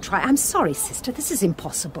afford to try. I'm sorry, sister, this is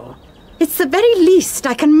impossible. It's the very least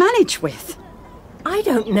I can manage with. I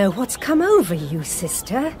don't know what's come over you,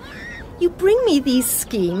 sister. You bring me these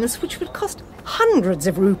schemes which would cost hundreds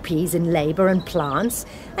of rupees in labour and plants,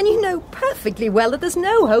 and you know perfectly well that there's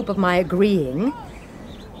no hope of my agreeing.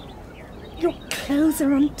 Your clothes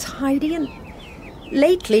are untidy, and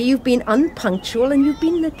lately you've been unpunctual and you've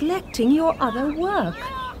been neglecting your other work.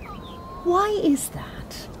 Why is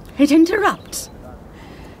that? It interrupts.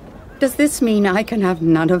 Does this mean I can have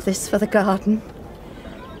none of this for the garden?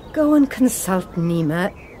 Go and consult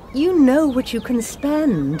Nima. You know what you can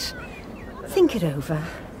spend. Think it over.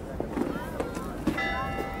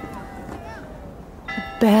 The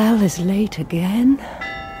bell is late again.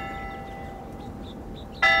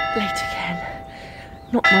 Late again.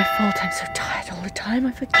 Not my fault I'm so tired all the time,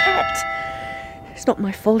 I forget. It's not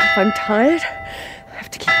my fault if I'm tired. I have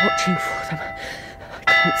to keep watching for them.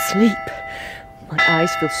 I can't sleep. My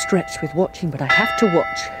eyes feel stretched with watching, but I have to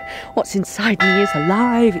watch. What's inside me is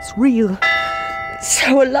alive, it's real. It's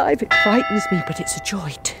so alive it frightens me, but it's a joy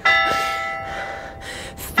too.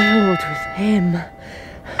 Filled with him.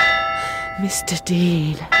 Mr.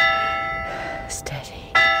 Dean.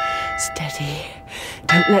 Steady, steady.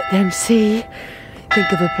 Don't let them see.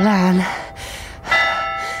 Think of a plan.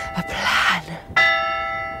 A plan.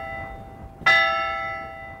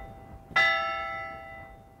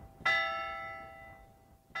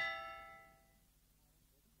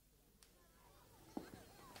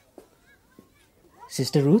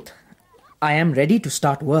 Sister Ruth, I am ready to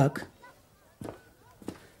start work.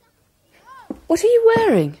 What are you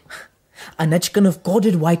wearing? A nechkan of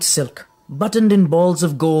corded white silk, buttoned in balls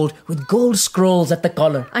of gold with gold scrolls at the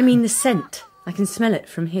collar. I mean the scent. I can smell it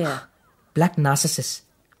from here. Black Narcissus.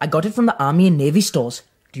 I got it from the Army and Navy stores.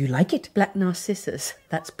 Do you like it? Black Narcissus.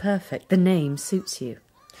 That's perfect. The name suits you.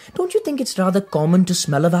 Don't you think it's rather common to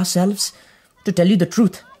smell of ourselves? To tell you the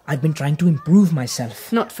truth, I've been trying to improve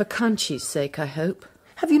myself. Not for Kanchi's sake, I hope.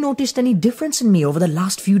 Have you noticed any difference in me over the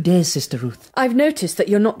last few days, Sister Ruth? I've noticed that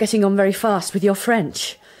you're not getting on very fast with your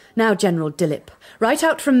French. Now, General Dilip, write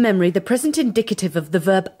out from memory the present indicative of the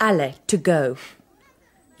verb aller, to go.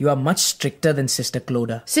 You are much stricter than Sister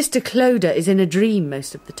Clodagh. Sister Clodagh is in a dream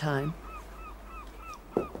most of the time.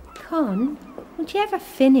 Con, won't you ever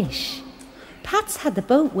finish? Pat's had the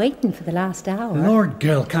boat waiting for the last hour. Lord,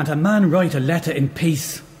 girl, can't a man write a letter in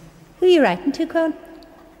peace? Who are you writing to, Con?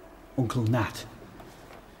 Uncle Nat.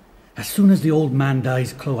 As soon as the old man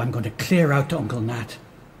dies, Chloe, I'm going to clear out to Uncle Nat.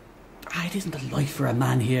 It isn't a life for a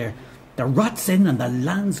man here. The rot's in and the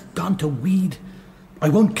land's gone to weed. I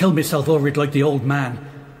won't kill myself over it like the old man.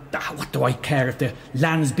 What do I care if the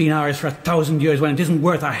land's been ours for 1,000 years when it isn't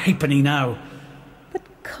worth a halfpenny now? But,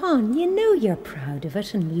 Con, you know you're proud of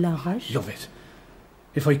it and love it. Love it.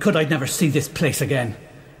 If I could, I'd never see this place again.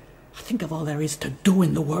 I think of all there is to do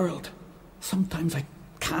in the world. Sometimes I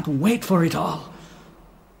can't wait for it all.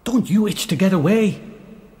 Don't you itch to get away?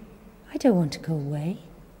 I don't want to go away.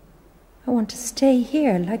 I want to stay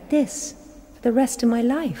here like this for the rest of my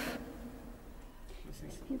life.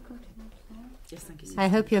 I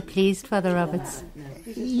hope you're pleased, Father Roberts.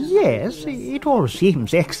 Yes, it all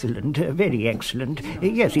seems excellent, very excellent.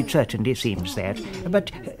 Yes, it certainly seems that.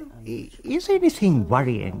 But is anything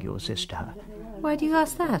worrying you, sister? Why do you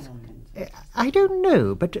ask that? I don't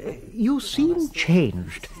know, but you seem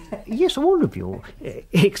changed. Yes, all of you,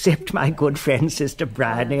 except my good friend Sister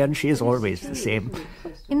Briony, and she's always the same.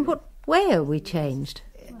 In what way are we changed?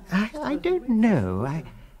 I don't know.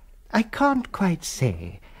 I can't quite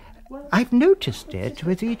say. I've noticed it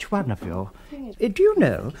with each one of you. Do you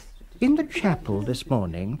know, in the chapel this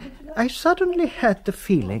morning, I suddenly had the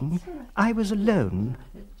feeling I was alone,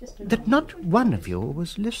 that not one of you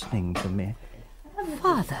was listening to me.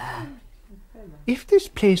 Father! If this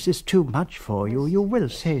place is too much for you, you will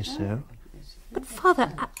say so. But,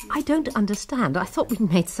 Father, I don't understand. I thought we'd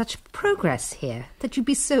made such progress here, that you'd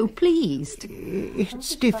be so pleased.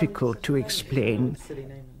 It's difficult to explain.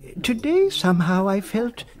 Today, somehow, I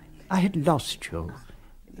felt I had lost you.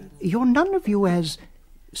 You're none of you as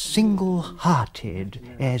single-hearted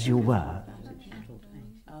as you were.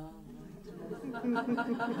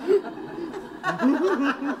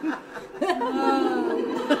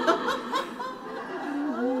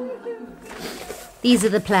 These are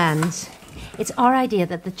the plans. It's our idea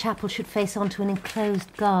that the chapel should face onto an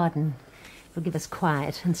enclosed garden. It'll give us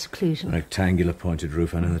quiet and seclusion. Rectangular pointed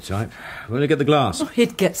roof, I know the type. Where'll you get the glass?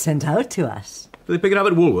 It gets sent out to us. Do they pick it up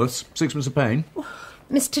at Woolworths? 6pence a pane?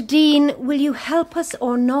 Mr. Dean, will you help us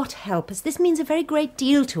or not help us? This means a very great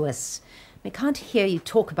deal to us. We can't hear you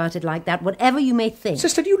talk about it like that, whatever you may think.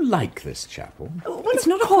 Sister, do you like this chapel? Well, it's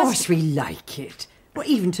not of course we like it. Well,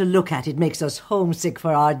 even to look at it makes us homesick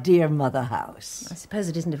for our dear mother house. I suppose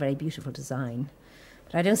it isn't a very beautiful design,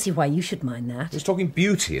 but I don't see why you should mind that. It's talking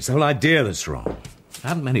beauty. It's the whole idea that's wrong. I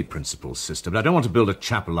haven't many principles, sister, but I don't want to build a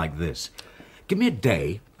chapel like this. Give me a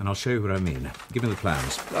day, and I'll show you what I mean. Give me the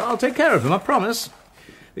plans. I'll take care of them, I promise.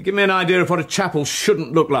 They give me an idea of what a chapel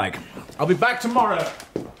shouldn't look like. I'll be back tomorrow.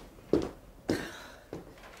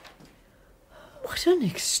 What an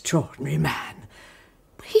extraordinary man.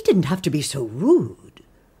 He didn't have to be so rude.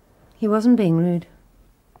 He wasn't being rude.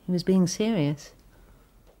 He was being serious.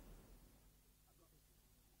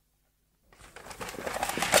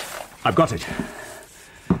 I've got it.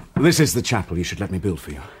 This is the chapel you should let me build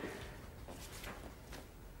for you.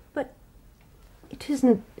 But it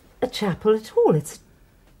isn't a chapel at all. It's a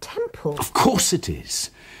temple. Of course it is.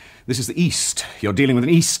 This is the East. You're dealing with an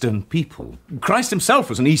Eastern people. Christ himself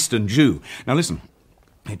was an Eastern Jew. Now listen.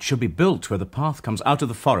 It should be built where the path comes out of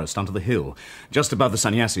the forest onto the hill, just above the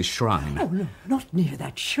sannyasi's shrine. Oh, no, not near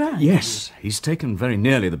that shrine. Yes, he's taken very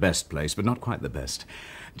nearly the best place, but not quite the best.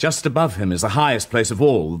 Just above him is the highest place of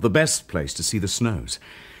all, the best place to see the snows.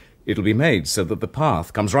 It'll be made so that the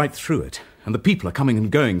path comes right through it, and the people are coming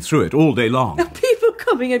and going through it all day long. People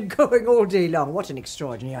coming and going all day long. What an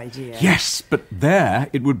extraordinary idea. Yes, but there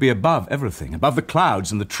it would be above everything, above the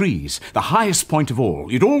clouds and the trees, the highest point of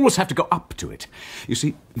all. You'd always have to go up to it. You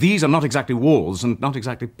see, these are not exactly walls and not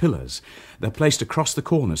exactly pillars. They're placed across the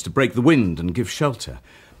corners to break the wind and give shelter.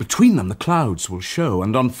 Between them the clouds will show,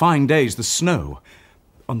 and on fine days the snow.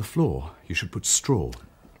 On the floor you should put straw.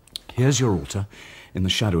 Here's your altar. In the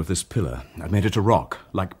shadow of this pillar, I've made it a rock,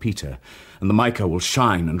 like Peter, and the mica will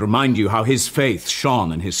shine and remind you how his faith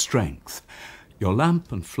shone in his strength. Your lamp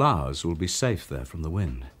and flowers will be safe there from the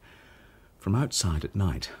wind. From outside at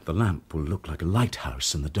night, the lamp will look like a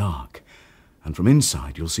lighthouse in the dark, and from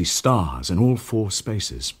inside you'll see stars in all 4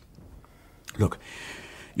 spaces. Look,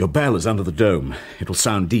 your bell is under the dome. It'll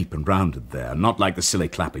sound deep and rounded there, not like the silly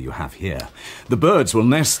clapper you have here. The birds will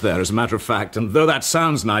nest there, as a matter of fact, and though that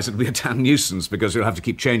sounds nice, it'll be a damn nuisance because you'll have to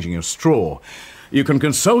keep changing your straw. You can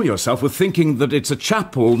console yourself with thinking that it's a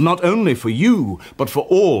chapel not only for you, but for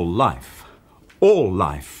all life. All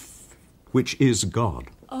life, which is God.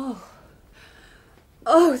 Oh,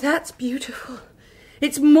 that's beautiful.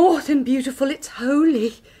 It's more than beautiful, it's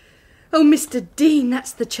holy. Oh, Mr. Dean,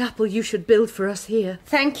 that's the chapel you should build for us here.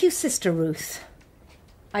 Thank you, Sister Ruth.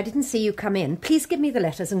 I didn't see you come in. Please give me the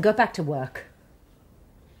letters and go back to work.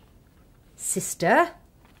 Sister,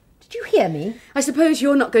 did you hear me? I suppose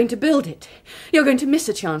you're not going to build it. You're going to miss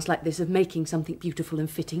a chance like this of making something beautiful and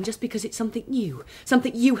fitting just because it's something new,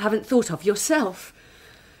 something you haven't thought of yourself.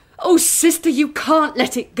 Oh, sister, you can't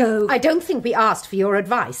let it go. I don't think we asked for your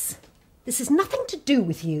advice. This has nothing to do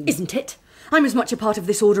with you. Isn't it? I'm as much a part of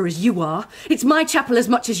this order as you are. It's my chapel as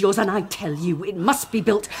much as yours, and I tell you, it must be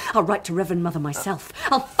built. I'll write to Reverend Mother myself.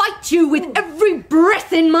 I'll fight you with every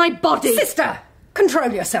breath in my body. Sister,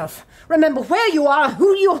 control yourself. Remember where you are,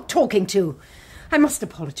 who you're talking to. I must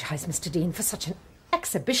apologise, Mr. Dean, for such an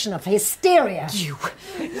exhibition of hysteria. You. Come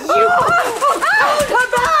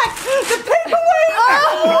back! The paperweight!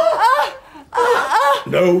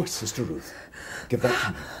 No, Sister Ruth. Give that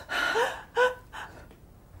to me.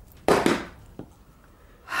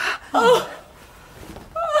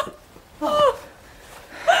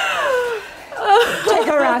 Take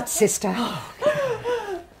her out, sister.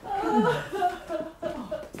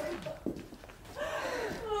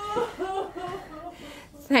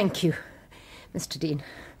 Thank you, Mr. Dean.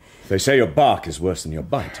 They say your bark is worse than your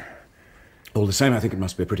bite. All the same, I think it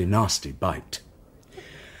must be a pretty nasty bite.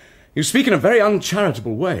 You speak in a very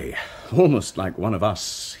uncharitable way, almost like one of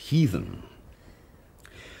us heathen.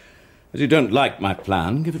 As you don't like my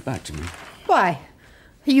plan, give it back to me. Why?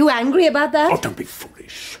 Are you angry about that? Oh, don't be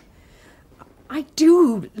foolish. I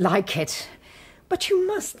do like it. But you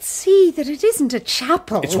must see that it isn't a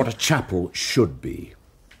chapel. It's what a chapel should be.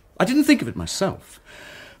 I didn't think of it myself.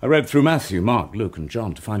 I read through Matthew, Mark, Luke and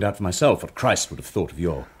John to find out for myself what Christ would have thought of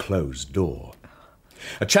your closed door.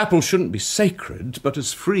 A chapel shouldn't be sacred, but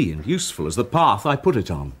as free and useful as the path I put it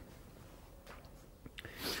on.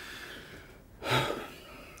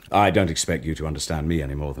 I don't expect you to understand me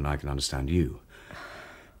any more than I can understand you.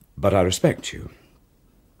 But I respect you.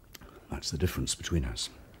 That's the difference between us.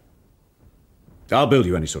 I'll build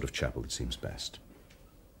you any sort of chapel that seems best.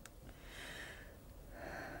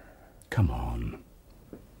 Come on.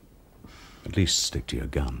 At least stick to your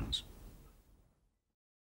guns.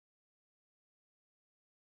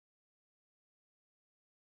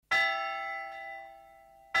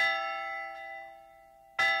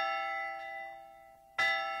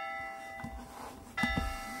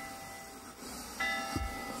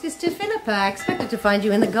 Sister Philippa, I expected to find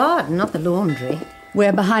you in the garden, not the laundry.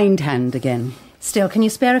 We're behindhand again. Still, can you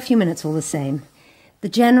spare a few minutes all the same? The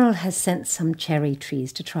General has sent some cherry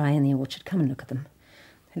trees to try in the orchard. Come and look at them.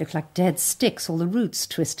 They look like dead sticks, all the roots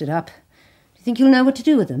twisted up. Do you think you'll know what to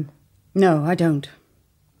do with them? No, I don't.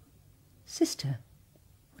 Sister,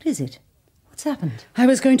 what is it? What's happened? I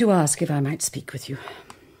was going to ask if I might speak with you.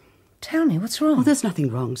 Tell me, what's wrong? Oh, there's nothing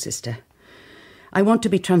wrong, sister. I want to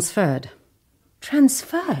be transferred.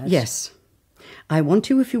 Transferred? Yes. I want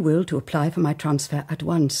you, if you will, to apply for my transfer at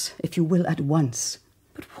once. If you will, at once.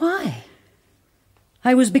 But why?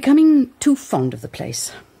 I was becoming too fond of the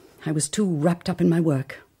place. I was too wrapped up in my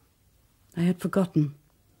work. I had forgotten.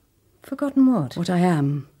 Forgotten what? What I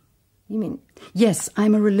am. You mean? Yes,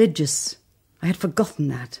 I'm a religious. I had forgotten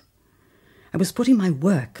that. I was putting my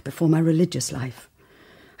work before my religious life.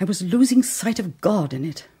 I was losing sight of God in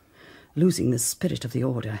it, losing the spirit of the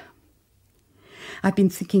order. I've been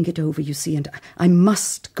thinking it over, you see, and I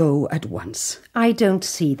must go at once. I don't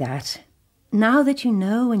see that. Now that you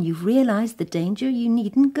know and you've realised the danger, you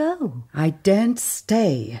needn't go. I daren't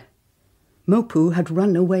stay. Mopu had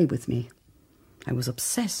run away with me. I was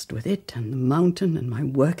obsessed with it and the mountain and my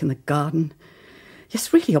work in the garden.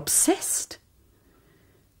 Yes, really obsessed.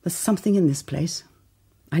 There's something in this place.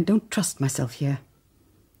 I don't trust myself here.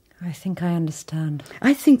 I think I understand.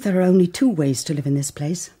 I think there are only two ways to live in this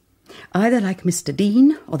place. Either like Mr.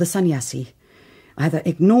 Dean or the sannyasi. Either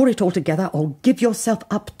ignore it altogether or give yourself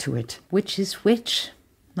up to it. Which is which?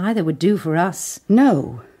 Neither would do for us.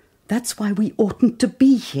 No, that's why we oughtn't to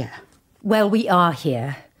be here. Well, we are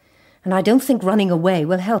here. And I don't think running away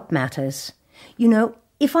will help matters. You know,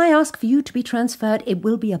 if I ask for you to be transferred, it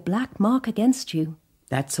will be a black mark against you.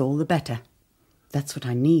 That's all the better. That's what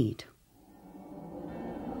I need.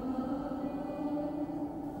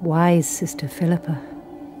 Wise Sister Philippa.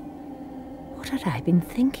 What had I been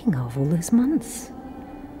thinking of all those months?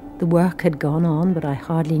 The work had gone on, but I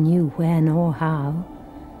hardly knew when or how.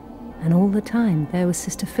 And all the time there was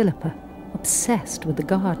Sister Philippa, obsessed with the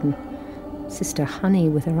garden. Sister Honey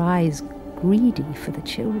with her eyes greedy for the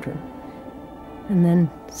children. And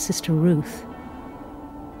then Sister Ruth.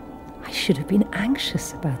 I should have been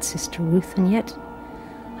anxious about Sister Ruth, and yet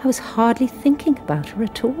I was hardly thinking about her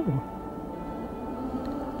at all.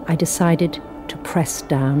 I decided to press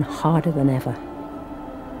down harder than ever.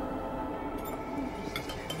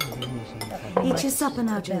 Eat your supper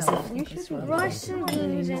now, Joseph. Rice and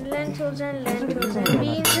beans and lentils and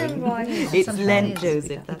beans and rice. It's Lent,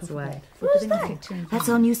 Joseph, that's why. Who's that? That's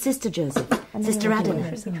our new sister, Joseph. Sister Adela.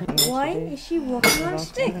 Why is she walking on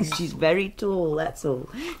sticks? She's very tall, that's all.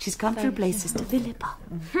 She's come to replace Sister Philippa.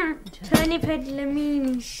 Tiny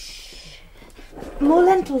Pedlamini. More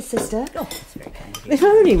lentils, sister. Oh, that's very kind. If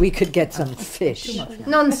only we could get some fish.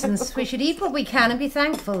 Nonsense. We should eat what we can and be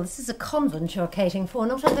thankful. This is a convent you're catering for,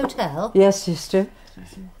 not a hotel. Yes, sister.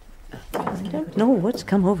 I don't know what's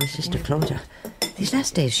come over Sister Clodagh. These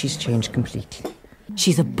last days she's changed completely.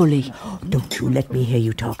 She's a bully. Don't you let me hear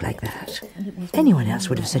you talk like that. Anyone else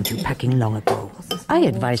would have sent you packing long ago. I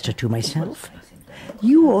advised her to myself.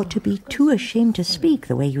 You ought to be too ashamed to speak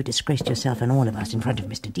the way you disgraced yourself and all of us in front of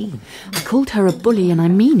Mr. Dean. I called her a bully and I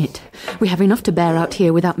mean it. We have enough to bear out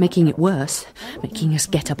here without making it worse. Making us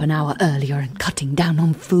get up an hour earlier and cutting down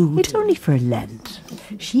on food. It's only for Lent.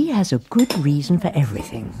 She has a good reason for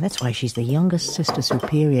everything. That's why she's the youngest Sister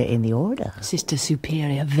Superior in the Order. Sister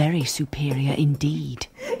Superior, very superior indeed.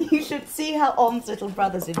 You should see how On's little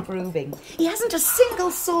brother's improving. He hasn't a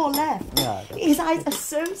single sore left. No. His eyes are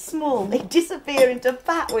so small, they disappear into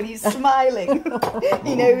fat when he's smiling.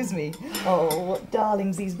 He knows me. Oh, what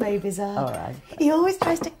darlings these babies are. All right. He always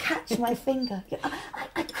tries to catch my finger.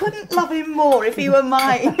 I couldn't love him more if he were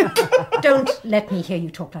mine. Don't let me hear you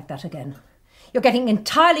talk like that again. You're getting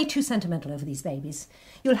entirely too sentimental over these babies.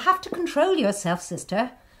 You'll have to control yourself,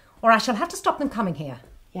 sister, or I shall have to stop them coming here.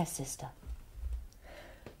 Yes, sister.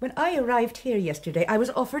 When I arrived here yesterday, I was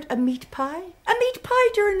offered a meat pie. A meat pie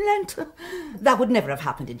during Lent. That would never have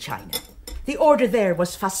happened in China. The order there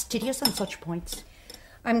was fastidious on such points.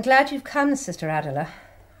 I'm glad you've come, Sister Adela.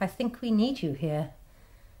 I think we need you here.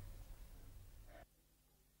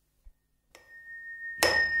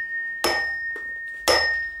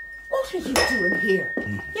 What are you doing here?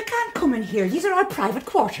 You can't come in here. These are our private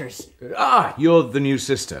quarters. Ah, you're the new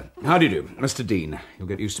sister. How do you do? Mr. Dean. You'll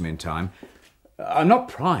get used to me in time. I'm not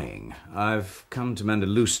prying. I've come to mend a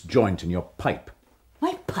loose joint in your pipe.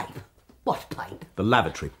 My pipe? What pipe? The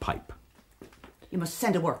lavatory pipe. You must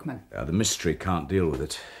send a workman. The mystery can't deal with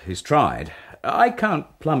it. He's tried. I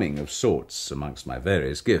count plumbing of sorts amongst my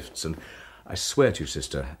various gifts, and I swear to you,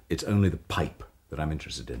 sister, it's only the pipe that I'm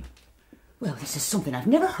interested in. Well, this is something I've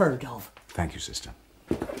never heard of. Thank you, sister.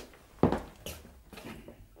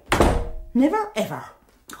 Never, ever.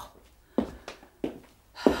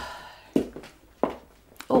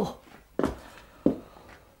 Oh.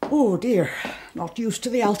 Oh, dear. Not used to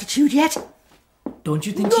the altitude yet. Don't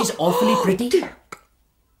you think she's awfully pretty? Dear.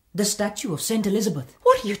 The statue of Saint Elizabeth.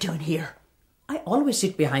 What are you doing here? I always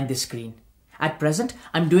sit behind this screen. At present,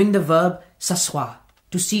 I'm doing the verb s'asseoir,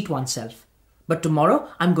 to seat oneself. But tomorrow,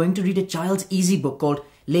 I'm going to read a child's easy book called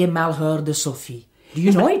Les Malheurs de Sophie. Do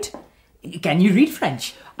you know it? Can you read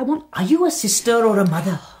French? Are you a sister or a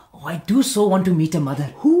mother? Oh, I do so want to meet a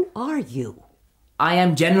mother. Who are you? I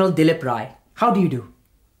am General Dilip Rai. How do you do?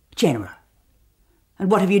 General.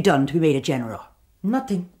 And what have you done to be made a general?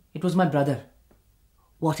 Nothing. It was my brother.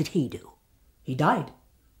 What did he do? He died.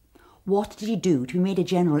 What did he do to be made a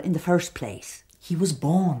general in the first place? He was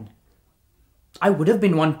born. I would have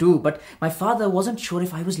been one too, but my father wasn't sure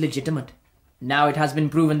if I was legitimate. Now it has been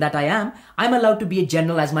proven that I am. I'm allowed to be a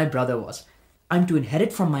general as my brother was. I'm to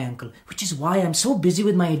inherit from my uncle, which is why I'm so busy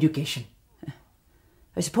with my education.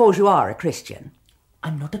 I suppose you are a Christian.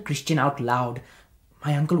 I'm not a Christian out loud.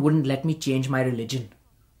 My uncle wouldn't let me change my religion.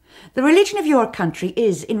 The religion of your country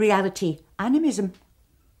is, in reality, animism.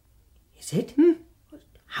 Is it?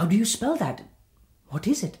 How do you spell that? What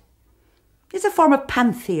is it? It's a form of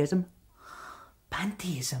pantheism.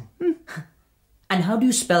 Pantheism? And how do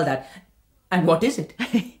you spell that? And what is it?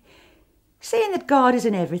 Saying that God is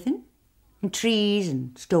in everything. In trees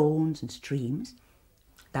and stones and streams.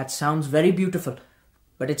 That sounds very beautiful,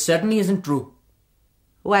 but it certainly isn't true.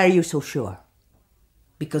 Why are you so sure?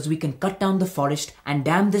 Because we can cut down the forest and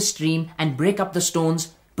dam the stream and break up the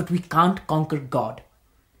stones, but we can't conquer God.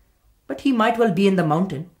 But he might well be in the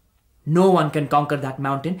mountain. No one can conquer that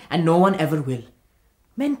mountain, and no one ever will.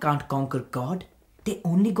 Men can't conquer God. They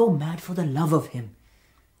only go mad for the love of him.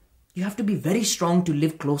 You have to be very strong to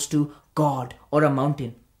live close to God or a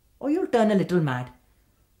mountain, or you'll turn a little mad.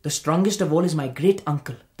 The strongest of all is my great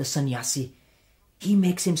uncle, the sannyasi. He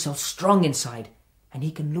makes himself strong inside, and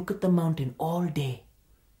he can look at the mountain all day.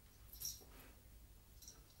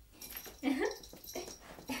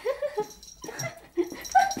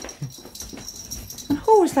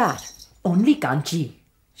 Who is that? Only Kanchi.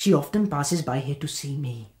 She often passes by here to see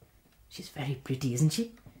me. She's very pretty, isn't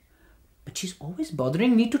she? But she's always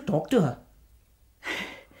bothering me to talk to her.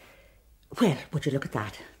 Well, would you look at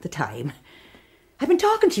that? The time. I've been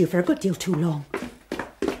talking to you for a good deal too long.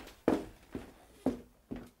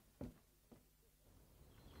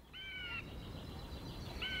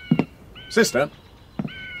 Sister?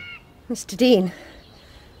 Mr. Dean,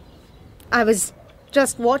 I was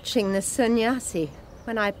just watching the sannyasi.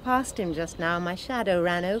 When I passed him just now, my shadow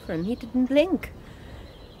ran over him. He didn't blink.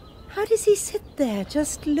 How does he sit there,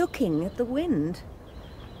 just looking at the wind?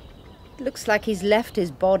 It looks like he's left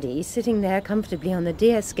his body sitting there comfortably on the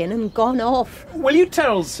deerskin and gone off. Will you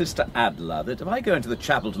tell Sister Adela that if I go into the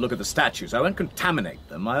chapel to look at the statues, I won't contaminate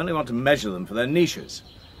them. I only want to measure them for their niches.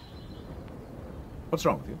 What's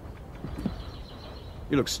wrong with you?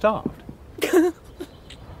 You look starved.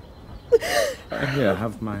 Here,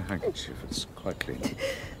 have my handkerchief. It's quite clean.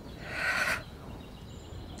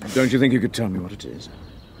 Don't you think you could tell me what it is?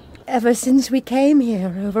 Ever since we came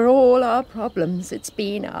here, over all our problems, it's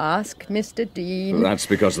been ask Mr. Dean. Well, that's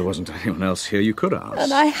because there wasn't anyone else here you could ask.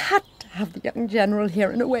 And I had to have the young general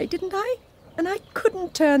here in a way, didn't I? And I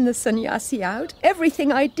couldn't turn the sannyasi out.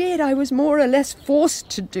 Everything I did, I was more or less forced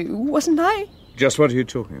to do, wasn't I? Just what are you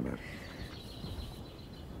talking about?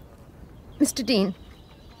 Mr. Dean,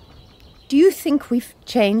 do you think we've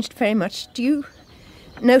changed very much? Do you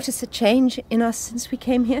notice a change in us since we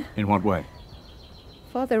came here? In what way?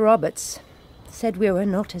 Father Roberts said we were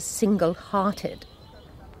not as single-hearted.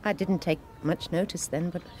 I didn't take much notice then,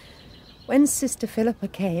 but when Sister Philippa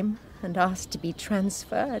came and asked to be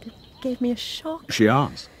transferred, it gave me a shock. She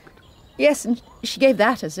asked? Yes, and she gave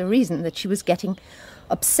that as a reason, that she was getting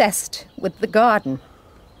obsessed with the garden.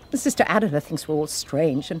 Sister Adela thinks we're all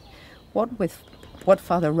strange, and what with what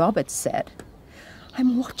Father Roberts said,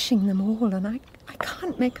 I'm watching them all and I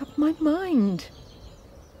can't make up my mind.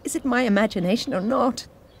 Is it my imagination or not?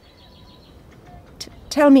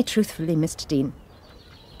 Tell me truthfully, Mr. Dean.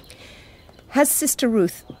 Has Sister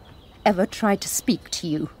Ruth ever tried to speak to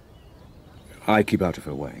you? I keep out of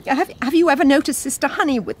her way. Have you ever noticed Sister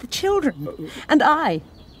Honey with the children? And I?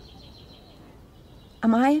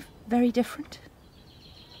 Am I very different?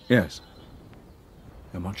 Yes.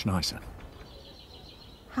 You're much nicer.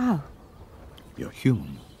 How? You're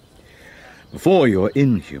human. Before you were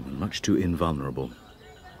inhuman, much too invulnerable.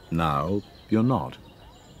 Now, you're not.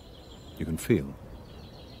 You can feel.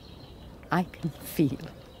 I can feel.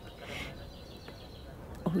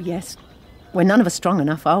 Oh, yes. We're none of us strong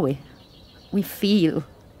enough, are we? We feel.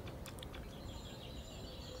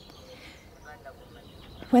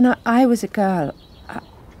 When I was a girl,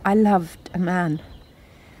 I loved a man.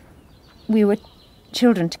 We were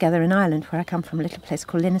children together in Ireland, where I come from, a little place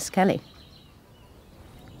called Linneskelly.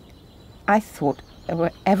 I thought,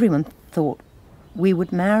 everyone thought, we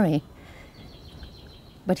would marry.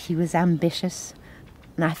 But he was ambitious,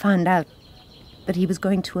 and I found out that he was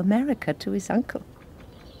going to America to his uncle,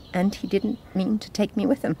 and he didn't mean to take me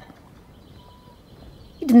with him.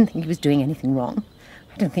 He didn't think he was doing anything wrong.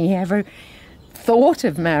 I don't think he ever thought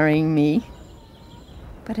of marrying me.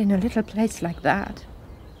 But in a little place like that,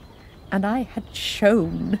 and I had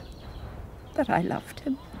shown that I loved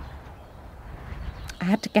him. I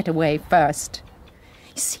had to get away first.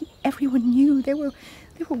 You see, everyone knew. They were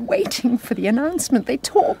waiting for the announcement. They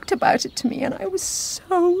talked about it to me, and I was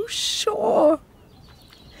so sure.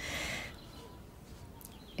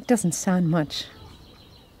 It doesn't sound much,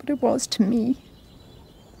 but it was to me.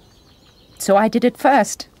 So I did it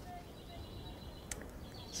first.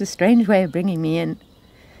 It's a strange way of bringing me in,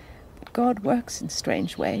 but God works in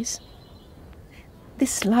strange ways.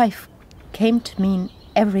 This life came to mean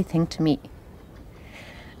everything to me.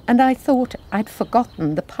 And I thought I'd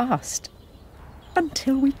forgotten the past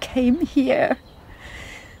until we came here.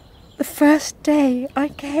 The first day I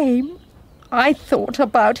came, I thought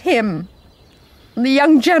about him. And the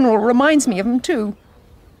young general reminds me of him too.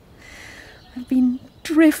 I've been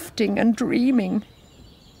drifting and dreaming.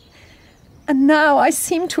 And now I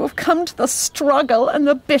seem to have come to the struggle and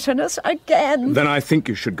the bitterness again. Then I think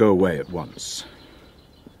you should go away at once.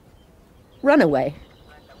 Run away?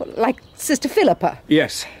 Like Sister Philippa?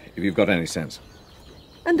 Yes, if you've got any sense.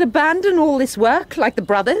 And abandon all this work, like the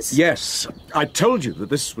brothers? Yes. I told you that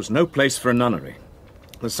this was no place for a nunnery.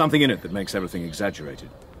 There's something in it that makes everything exaggerated.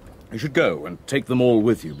 You should go and take them all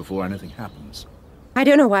with you before anything happens. I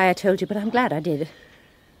don't know why I told you, but I'm glad I did.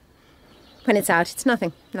 When it's out, it's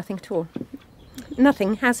nothing. Nothing at all.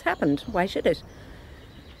 Nothing has happened. Why should it?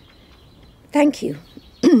 Thank you,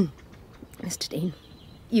 Mr. Dean.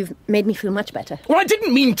 You've made me feel much better. Well, I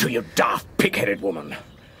didn't mean to, you daft, pig-headed woman.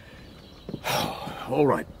 All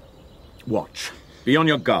right. Watch. Be on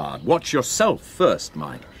your guard. Watch yourself first,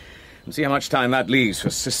 mind. and see how much time that leaves for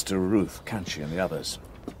Sister Ruth, Kanchi, and the others.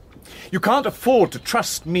 You can't afford to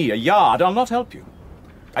trust me a yard. I'll not help you.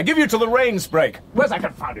 I give you till the rains break. Where's that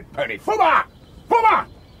confounded pony? Fuma! Fuma!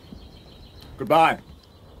 Goodbye.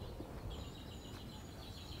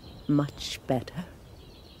 Much better.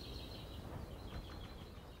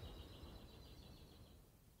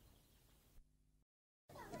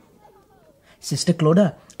 Sister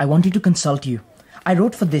Clodagh, I wanted to consult you. I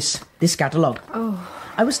wrote for this catalogue. Oh.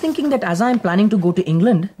 I was thinking that as I am planning to go to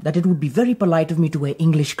England, that it would be very polite of me to wear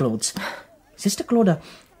English clothes. Sister Clodagh,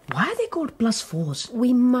 why are they called +4s?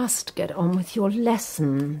 We must get on with your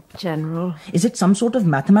lesson, General. Is it some sort of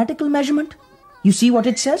mathematical measurement? You see what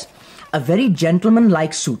it says? A very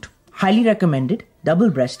gentleman-like suit. Highly recommended,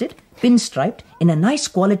 double-breasted, pinstriped, in a nice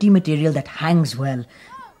quality material that hangs well.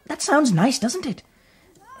 That sounds nice, doesn't it?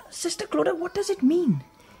 Sister Clodagh, what does it mean?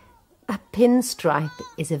 A pinstripe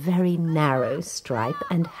is a very narrow stripe,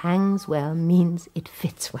 and hangs well means it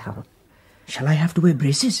fits well. Shall I have to wear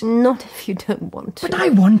braces? Not if you don't want to. But I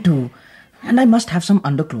want to. And I must have some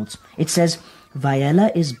underclothes. It says,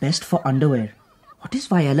 Viola is best for underwear. What is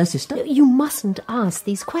Viola, sister? You mustn't ask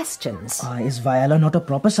these questions. Is Viola not a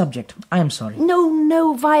proper subject? I am sorry.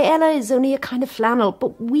 No, Viola is only a kind of flannel,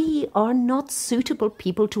 but we are not suitable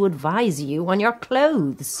people to advise you on your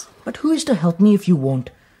clothes. But who is to help me if you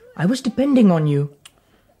won't? I was depending on you.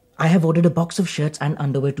 I have ordered a box of shirts and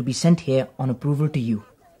underwear to be sent here on approval to you.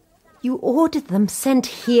 You ordered them sent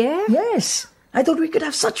here? Yes. I thought we could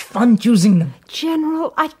have such fun choosing them.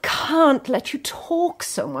 General, I can't let you talk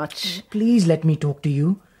so much. Please let me talk to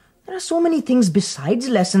you. There are so many things besides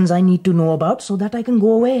lessons I need to know about so that I can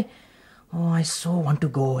go away. Oh, I so want to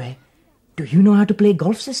go away. Do you know how to play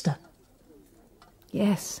golf, sister?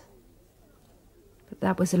 Yes. But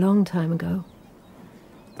that was a long time ago.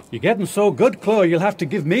 You're getting so good, Chloe, you'll have to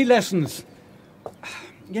give me lessons.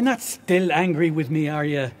 You're not still angry with me, are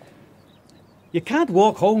you? You can't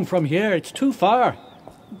walk home from here, it's too far.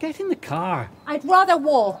 Get in the car. I'd rather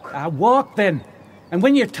walk. Walk then. And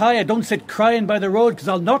when you're tired, don't sit crying by the road, because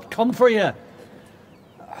I'll not come for you.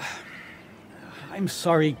 I'm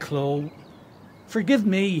sorry, Chloe. Forgive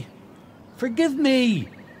me. Forgive me.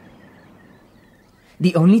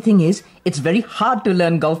 The only thing is, it's very hard to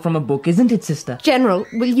learn golf from a book, isn't it, sister? General,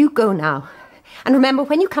 will you go now? And remember,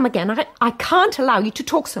 when you come again, I can't allow you to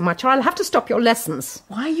talk so much, or I'll have to stop your lessons.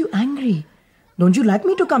 Why are you angry? Don't you like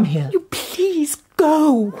me to come here? You please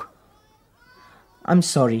go. I'm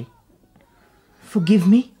sorry. Forgive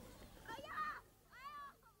me.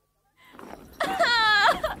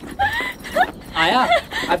 Ayah,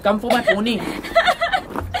 I've come for my pony.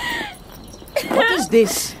 What is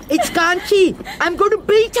this? It's Kanchi. I'm going to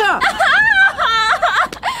beat her.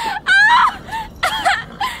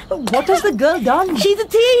 What has the girl done? She's a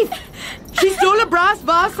thief. She stole a brass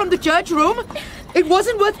vase from the church room. It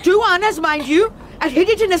wasn't worth 2 annas, mind you, and hid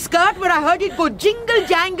it in a skirt where I heard it go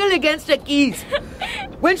jingle-jangle against her keys.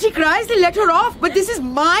 When she cries, they let her off, but this is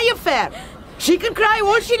my affair. She can cry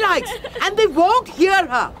all she likes, and they won't hear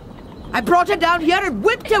her. I brought her down here and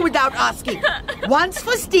whipped her without asking. Once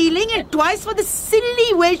for stealing and twice for the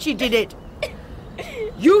silly way she did it.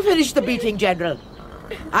 You finish the beating, General.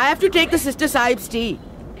 I have to take the Sister Sahib's tea.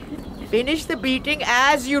 Finish the beating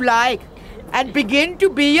as you like. And begin to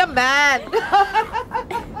be a man.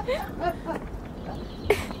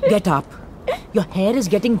 Get up. Your hair is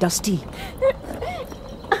getting dusty.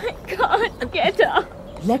 I can't get up.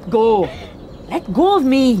 Let go. Let go of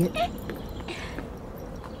me.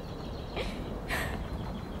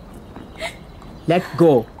 Let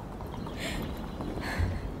go.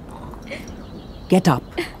 Get up.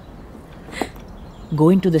 Go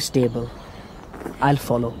into the stable. I'll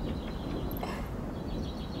follow.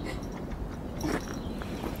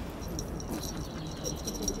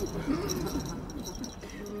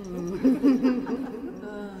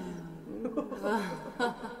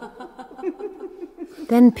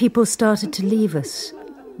 Then people started to leave us,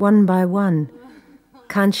 one by one.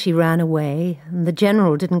 Kanchi ran away, and the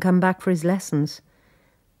general didn't come back for his lessons.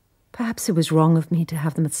 Perhaps it was wrong of me to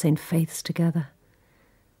have them at St. Faith's together.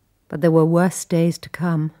 But there were worse days to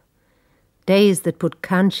come. Days that put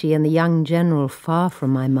Kanchi and the young general far from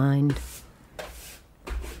my mind.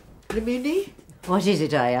 Lamini? What is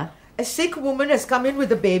it, Ayah? A sick woman has come in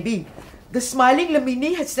with a baby. The smiling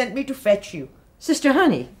Lamini has sent me to fetch you. Sister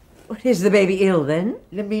Honey, is the baby ill then?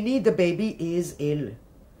 Lamini, the baby is ill.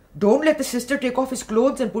 Don't let the sister take off his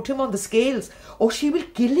clothes and put him on the scales, or she will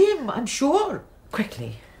kill him, I'm sure.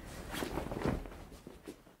 Quickly.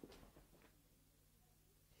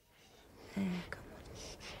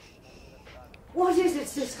 What is it,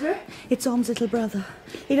 sister? It's Om's little brother.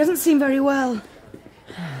 He doesn't seem very well.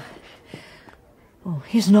 Oh,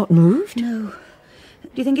 he's not moved? No. Do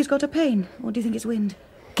you think he's got a pain, or do you think it's wind?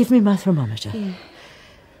 Give me my thermometer. Here.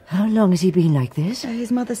 How long has he been like this? His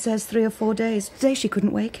mother says 3 or 4 days. Today she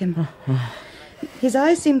couldn't wake him. His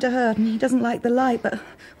eyes seem to hurt, and he doesn't like the light, but...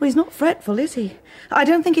 Well, he's not fretful, is he? I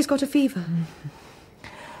don't think he's got a fever.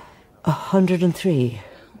 103.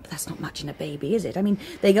 But that's not much in a baby, is it? I mean,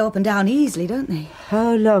 they go up and down easily, don't they?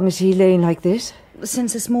 How long has he lain like this?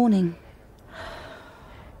 Since this morning.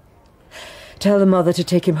 Tell the mother to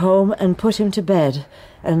take him home and put him to bed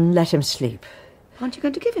and let him sleep. Aren't you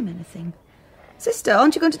going to give him anything? Sister,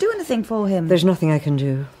 aren't you going to do anything for him? There's nothing I can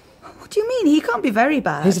do. What do you mean? He can't be very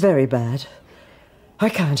bad. He's very bad. I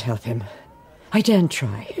can't help him. I daren't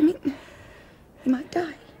try. You mean he might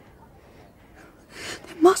die?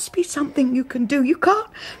 There must be something you can do. You can't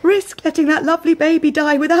risk letting that lovely baby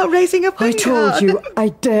die without raising a finger. I told you, I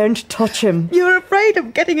daren't touch him. You're afraid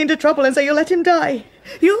of getting into trouble, and so you'll let him die.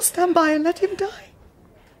 You'll stand by and let him die.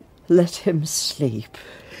 Let him sleep.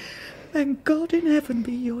 Then God in heaven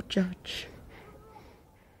be your judge.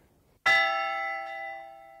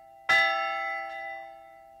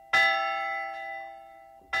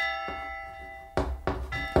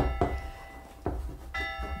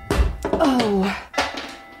 Oh,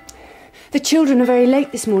 the children are very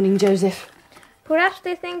late this morning, Joseph. Perhaps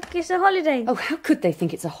they think it's a holiday. Oh, how could they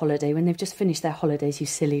think it's a holiday when they've just finished their holidays, you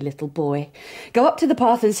silly little boy? Go up to the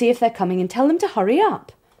path and see if they're coming and tell them to hurry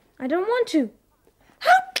up. I don't want to.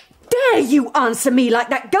 How dare you answer me like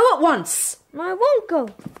that? Go at once. I won't go.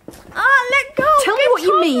 Let go. Tell me what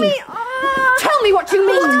you mean. Tell me what you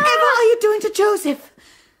mean. Whatever are you doing to Joseph?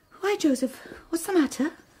 Why, Joseph? What's the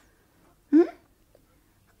matter?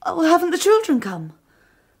 Oh, well, haven't the children come?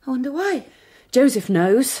 I wonder why. Joseph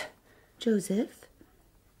knows. Joseph,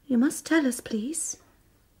 you must tell us, please.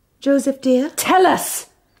 Joseph, dear. Tell us!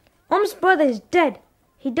 Om's brother is dead.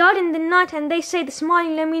 He died in the night, and they say the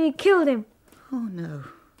smiling Lamini killed him. Oh, no.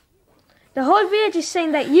 The whole village is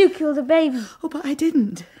saying that you killed the baby. Oh, but I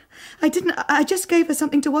didn't. I just gave her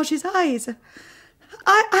something to wash his eyes.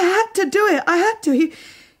 I had to do it. I had to. He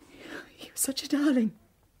was such a darling.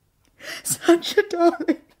 Such a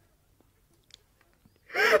darling.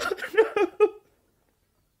 Oh, no.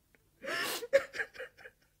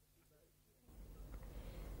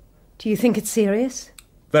 Do you think it's serious?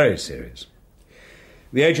 Very serious.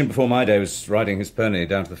 The agent before my day was riding his pony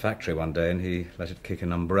down to the factory one day and he let it kick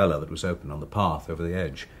an umbrella that was open on the path over the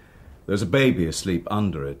edge. There was a baby asleep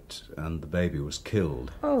under it and the baby was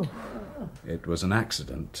killed. Oh. It was an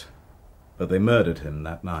accident, but they murdered him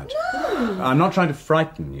that night. No! I'm not trying to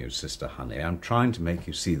frighten you, Sister Honey. I'm trying to make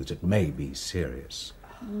you see that it may be serious.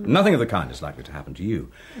 Nothing of the kind is likely to happen to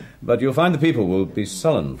you, but you'll find the people will be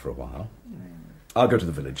sullen for a while. I'll go to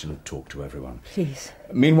the village and talk to everyone. Please.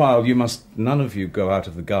 Meanwhile, you must none of you go out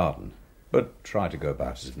of the garden, but try to go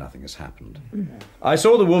about as if nothing has happened. I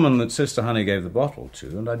saw the woman that Sister Honey gave the bottle to,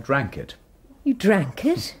 and I drank it. You drank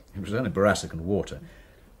it? It was only boracic and water.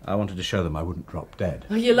 I wanted to show them I wouldn't drop dead.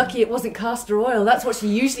 Oh, you're lucky it wasn't castor oil. That's what she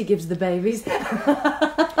usually gives the babies.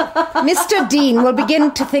 Mr. Dean will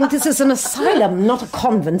begin to think this is an asylum, not a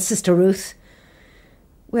convent, Sister Ruth.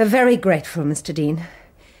 We're very grateful, Mr. Dean.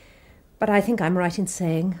 But I think I'm right in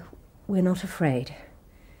saying we're not afraid.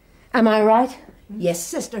 Am I right? Yes,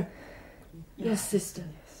 sister. Yes, sister.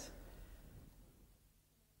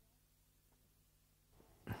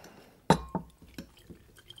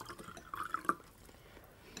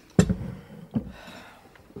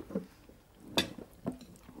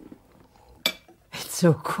 It's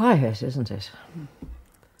so quiet, isn't it?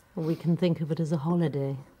 Well, we can think of it as a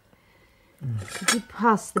holiday. Could you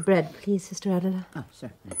pass the bread, please, Sister Adela? Oh,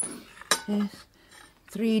 certainly. Yes.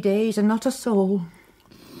 3 days and not a soul.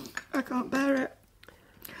 I can't bear it.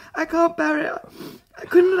 I can't bear it. I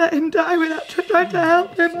couldn't let him die without trying to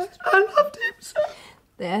help him. I loved him so.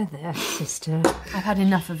 There, sister. I've had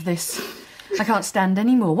enough of this. I can't stand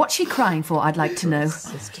any more. What's she crying for, I'd like to know?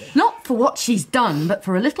 Sister. Not for what she's done, but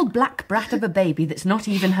for a little black brat of a baby that's not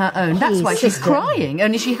even her own. That's why she's crying,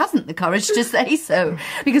 only she hasn't the courage to say so.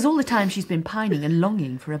 Because all the time she's been pining and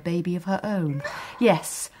longing for a baby of her own.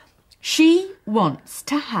 Yes, she wants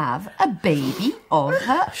to have a baby of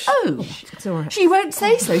her own. It's all right. She won't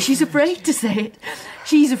say so. She's afraid to say it.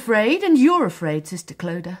 She's afraid and you're afraid, Sister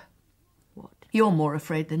Clodagh. What? You're more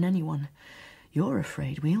afraid than anyone. You're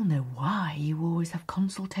afraid we'll know why you always have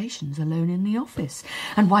consultations alone in the office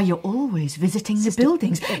and why you're always visiting the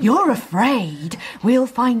buildings. You're afraid we'll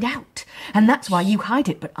find out, and that's why you hide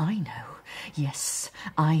it. But I know. Yes,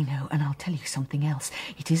 I know, and I'll tell you something else.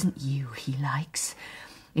 It isn't you he likes.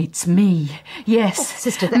 It's me. Yes,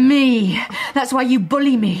 Sister, me. That's why you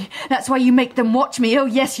bully me. That's why you make them watch me. Oh,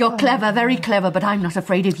 yes, you're clever, very clever, but I'm not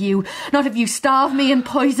afraid of you. Not if you starve me and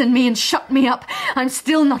poison me and shut me up. I'm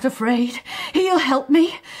still not afraid. He'll help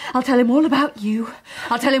me. I'll tell him all about you.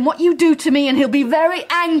 I'll tell him what you do to me, and he'll be very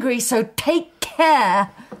angry, so take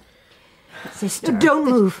care. Sister, don't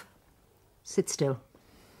move. Sit still.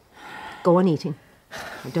 Go on eating.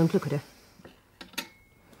 And don't look at her.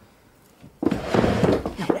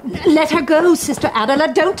 Let her go, Sister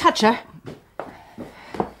Adela. Don't touch her.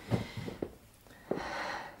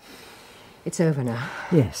 It's over now.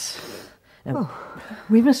 Yes.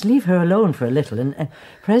 We must leave her alone for a little, and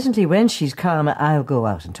presently when she's calmer, I'll go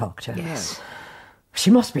out and talk to her. Yes.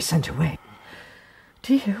 She must be sent away.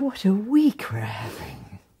 Dear, what a week we're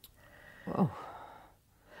having. Oh.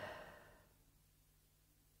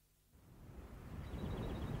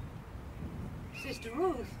 Sister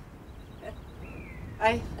Ruth,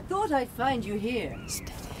 I thought I'd find you here.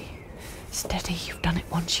 Steady, you've done it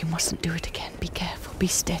once, you mustn't do it again. Be careful, be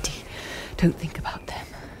steady. Don't think about them.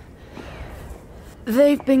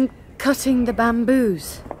 They've been cutting the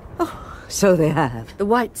bamboos. Oh, so they have. The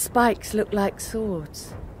white spikes look like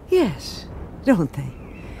swords. Yes, don't they?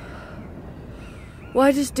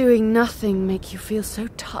 Why does doing nothing make you feel so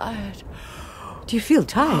tired? Do you feel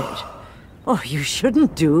tired? Oh, you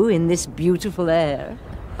shouldn't do in this beautiful air.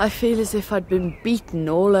 I feel as if I'd been beaten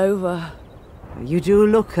all over. You do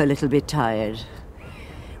look a little bit tired.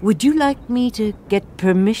 Would you like me to get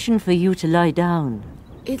permission for you to lie down?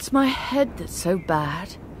 It's my head that's so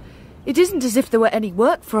bad. It isn't as if there were any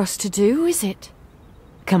work for us to do, is it?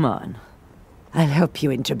 Come on. I'll help you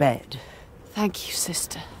into bed. Thank you,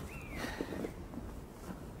 sister.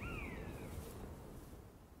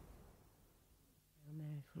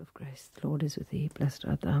 Mary, full of grace, the Lord is with thee. Blessed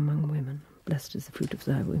art thou among women. Blessed is the fruit of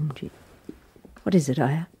thy womb, Jesus. What is it,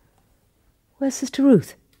 Ayah? Where's Sister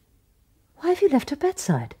Ruth? Why have you left her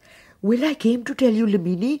bedside? Well, I came to tell you,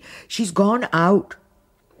 Lamini, she's gone out.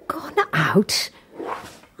 Gone out?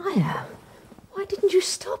 Ayah, why didn't you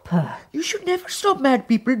stop her? You should never stop mad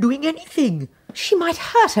people doing anything. She might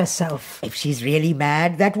hurt herself. If she's really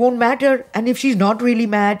mad, that won't matter. And if she's not really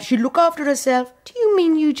mad, she'll look after herself. Do you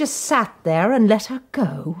mean you just sat there and let her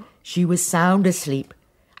go? She was sound asleep.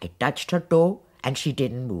 I touched her toe, and she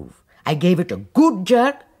didn't move. I gave it a good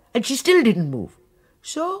jerk, and she still didn't move.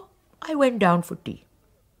 So I went down for tea.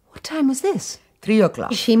 What time was this? 3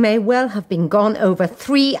 o'clock. She may well have been gone over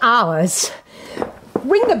 3 hours.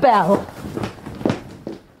 Ring the bell.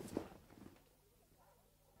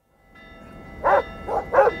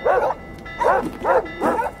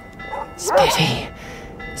 Steady.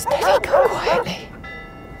 Steady, go quietly.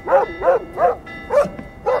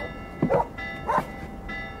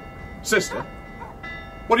 Sister,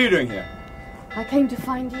 what are you doing here? I came to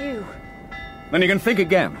find you. Then you can think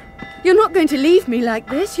again. You're not going to leave me like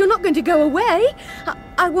this. You're not going to go away.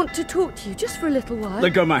 I want to talk to you just for a little while.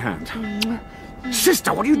 Let go of my hand.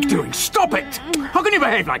 Sister, what are you doing? Stop it! How can you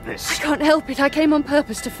behave like this? I can't help it. I came on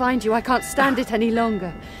purpose to find you. I can't stand it any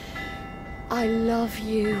longer. I love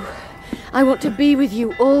you. I want to be with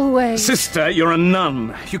you always. Sister, you're a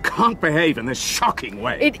nun. You can't behave in this shocking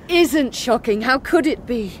way. It isn't shocking. How could it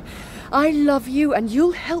be? I love you and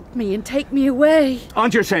you'll help me and take me away.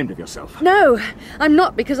 Aren't you ashamed of yourself? No, I'm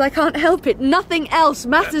not, because I can't help it. Nothing else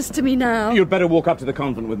matters to me now. You'd better walk up to the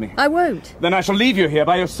convent with me. I won't. Then I shall leave you here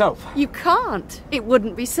by yourself. You can't. It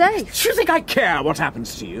wouldn't be safe. Do you think I care what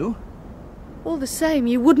happens to you? All the same,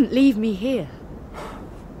 you wouldn't leave me here.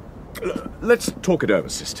 Let's talk it over,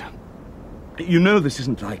 sister. You know this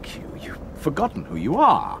isn't like you. You've forgotten who you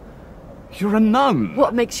are. You're a nun.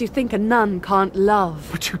 What makes you think a nun can't love?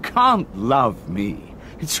 But you can't love me.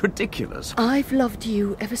 It's ridiculous. I've loved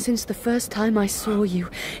you ever since the first time I saw you.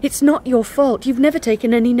 It's not your fault. You've never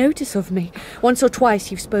taken any notice of me. Once or twice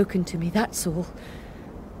you've spoken to me, that's all.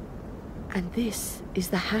 And this is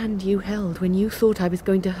the hand you held when you thought I was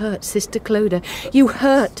going to hurt Sister Clodagh. You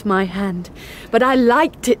hurt my hand, but I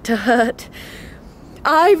liked it to hurt.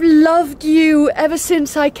 I've loved you ever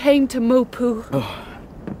since I came to Mopu. Oh.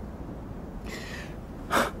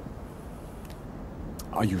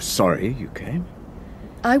 Are you sorry you came?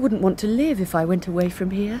 I wouldn't want to live if I went away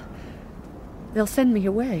from here. They'll send me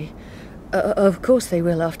away. Of course they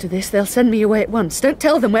will after this. They'll send me away at once. Don't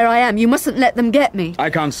tell them where I am. You mustn't let them get me. I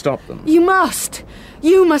can't stop them. You must.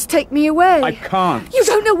 You must take me away. I can't. You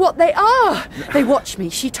don't know what they are. They watch me.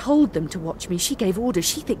 She told them to watch me. She gave orders.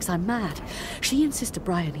 She thinks I'm mad. She and Sister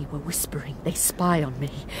Briony were whispering. They spy on me.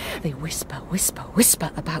 They whisper, whisper,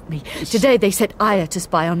 whisper about me. Today they sent Ayah to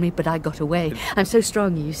spy on me, but I got away. I'm so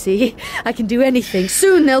strong, you see. I can do anything.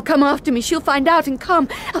 Soon they'll come after me. She'll find out and come.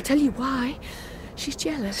 I'll tell you why. She's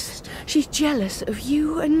jealous. She's jealous of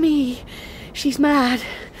you and me. She's mad.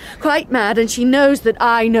 Quite mad, and she knows that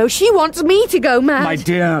I know. She wants me to go mad.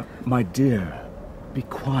 My dear, be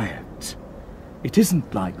quiet. It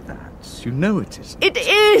isn't like that. You know it isn't. It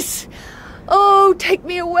is! Oh, take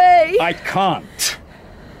me away. I can't.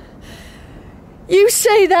 You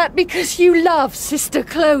say that because you love Sister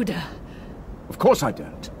Clodagh. Of course I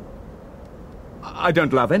don't. I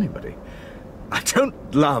don't love anybody. I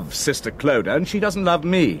don't love Sister Clodagh, and she doesn't love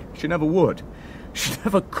me. She never would. She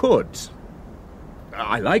never could.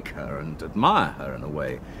 I like her and admire her in a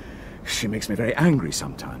way. She makes me very angry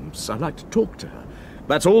sometimes. I like to talk to her.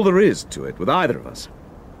 That's all there is to it with either of us.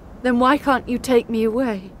 Then why can't you take me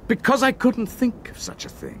away? Because I couldn't think of such a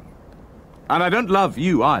thing. And I don't love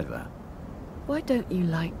you either. Why don't you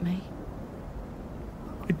like me?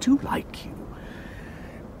 I do like you.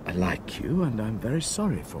 I like you, and I'm very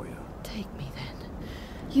sorry for you. Take me then.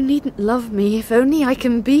 You needn't love me if only I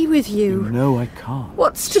can be with you. No, I can't.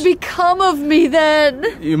 What's to become of me then?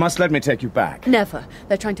 You must let me take you back. Never.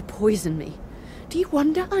 They're trying to poison me. Do you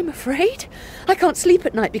wonder I'm afraid? I can't sleep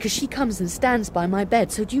at night because she comes and stands by my bed.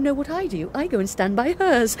 So do you know what I do? I go and stand by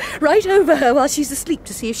hers, right over her while she's asleep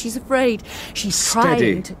to see if she's afraid. She's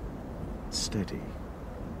trying to... Steady.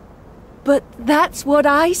 But that's what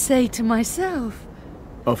I say to myself.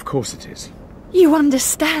 Of course it is. You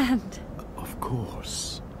understand? Of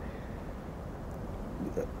course.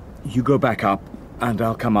 You go back up, and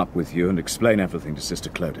I'll come up with you and explain everything to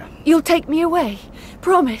Sister Clodagh. You'll take me away.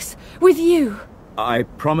 Promise. With you. I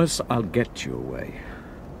promise I'll get you away.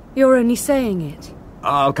 You're only saying it.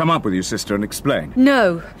 I'll come up with you, Sister, and explain.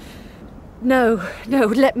 No. No,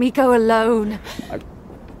 let me go alone. I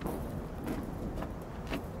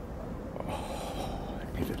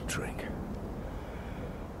need a drink.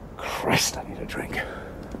 Christ, I need a drink.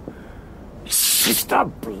 Sister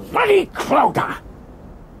bloody Clodagh!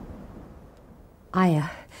 Ayah,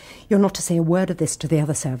 you're not to say a word of this to the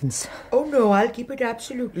other servants. Oh, no, I'll keep it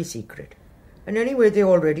absolutely secret. And anyway, they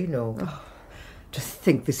already know. Oh, to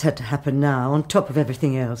think this had to happen now, on top of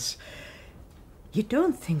everything else. You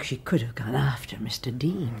don't think she could have gone after Mr.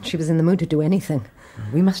 Dean? She was in the mood to do anything.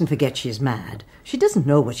 We mustn't forget she's mad. She doesn't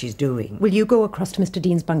know what she's doing. Will you go across to Mr.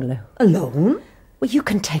 Dean's bungalow? Alone? Well, you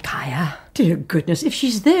can take Ayah. Dear goodness, if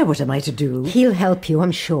she's there, what am I to do? He'll help you,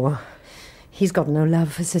 I'm sure. He's got no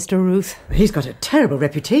love for Sister Ruth. He's got a terrible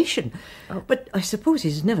reputation. Oh, but I suppose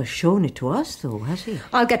he's never shown it to us, though, has he?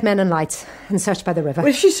 I'll get men and lights and search by the river.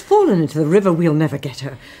 Well, if she's fallen into the river, we'll never get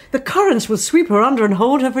her. The currents will sweep her under and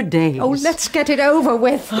hold her for days. Oh, let's get it over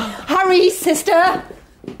with. Hurry, sister!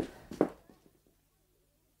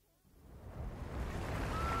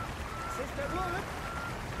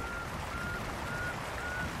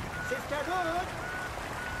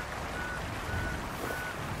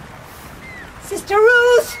 Sister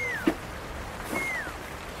Ruth!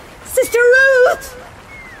 Sister Ruth!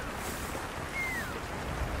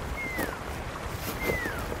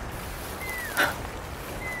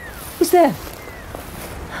 Who's there?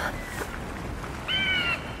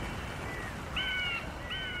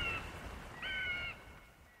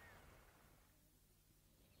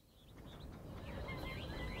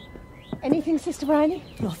 Anything, Sister Briony?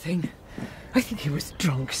 Nothing. I think he was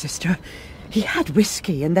drunk, Sister. He had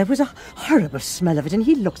whiskey, and there was a horrible smell of it, and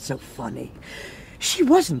he looked so funny. She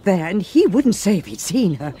wasn't there, and he wouldn't say if he'd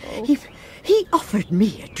seen her. Oh. He offered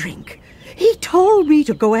me a drink. He told me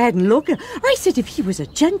to go ahead and look. I said if he was a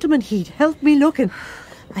gentleman, he'd help me look, and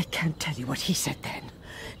I can't tell you what he said then.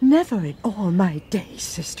 Never in all my days,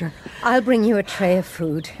 Sister. I'll bring you a tray of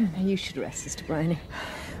food. You should rest, Sister Briony.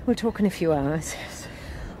 We'll talk in a few hours.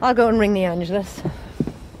 I'll go and ring the Angelis.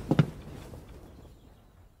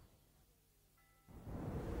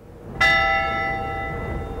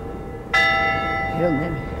 Hail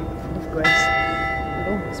Mary, full of grace, the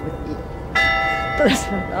Lord is with thee.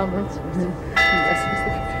 Blessed art thou amongst women, and blessed is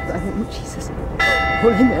the fruit of thy womb, Jesus.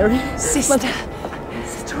 Holy Mary, Sister.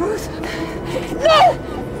 Sister Ruth. No!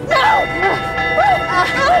 No!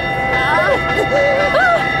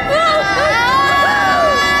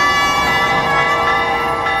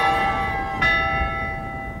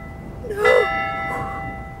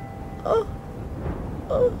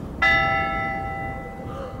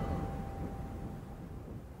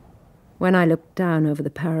 When I looked down over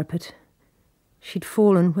the parapet, she'd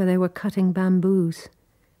fallen where they were cutting bamboos.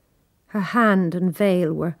 Her hand and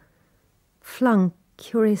veil were flung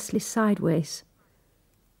curiously sideways.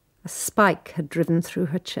 A spike had driven through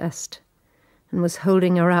her chest and was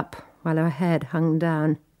holding her up while her head hung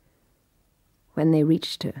down. When they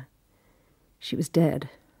reached her, she was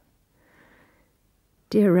dead.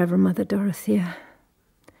 Dear Reverend Mother Dorothea,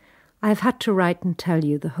 I have had to write and tell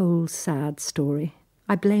you the whole sad story.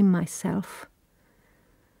 I blame myself.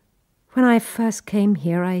 When I first came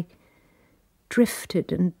here, I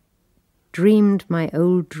drifted and dreamed my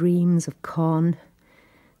old dreams of Con.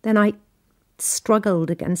 Then I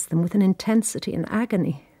struggled against them with an intensity and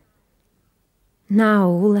agony. Now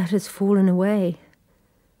all that has fallen away.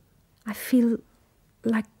 I feel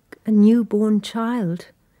like a newborn child,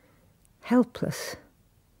 helpless,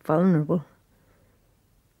 vulnerable.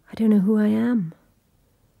 I don't know who I am.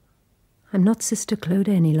 I'm not Sister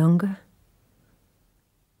Clodagh any longer.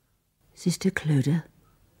 Sister Clodagh,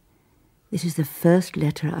 this is the first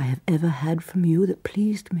letter I have ever had from you that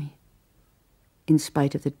pleased me, in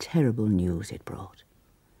spite of the terrible news it brought.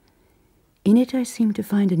 In it I seemed to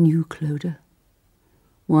find a new Clodagh,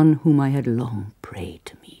 one whom I had long prayed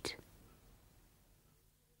to meet.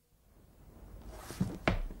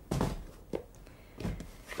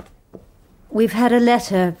 We've had a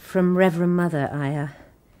letter from Reverend Mother, Ayah.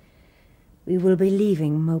 We will be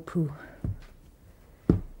leaving Mopu.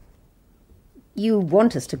 You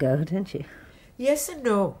want us to go, don't you? Yes and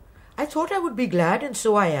no. I thought I would be glad, and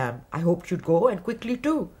so I am. I hoped you'd go, and quickly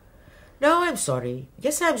too. Now I'm sorry.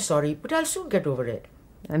 Yes, I'm sorry, but I'll soon get over it.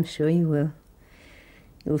 I'm sure you will.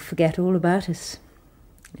 You'll forget all about us.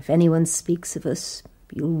 If anyone speaks of us,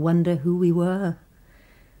 you'll wonder who we were.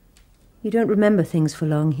 You don't remember things for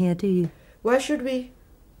long here, do you? Why should we?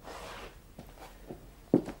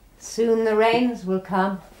 Soon the rains will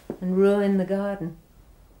come and ruin the garden.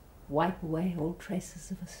 Wipe away all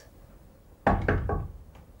traces of us.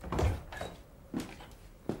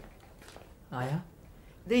 Ayah?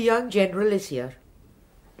 The young general is here.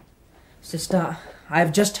 Sister, I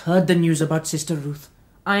have just heard the news about Sister Ruth.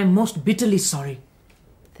 I am most bitterly sorry.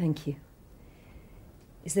 Thank you.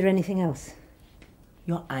 Is there anything else?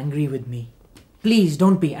 You're angry with me. Please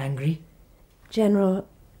don't be angry. General,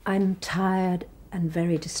 I'm tired and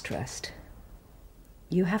very distressed.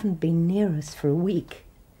 You haven't been near us for a week.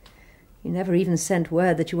 You never even sent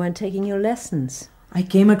word that you weren't taking your lessons. I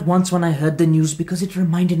came at once when I heard the news because it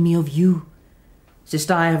reminded me of you.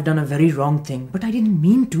 Sister, I have done a very wrong thing, but I didn't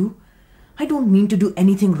mean to. I don't mean to do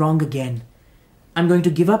anything wrong again. I'm going to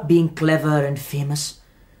give up being clever and famous.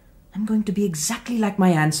 I'm going to be exactly like my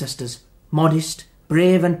ancestors, modest,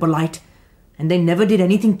 brave and polite, and they never did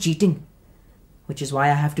anything cheating, which is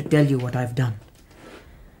why I have to tell you what I've done.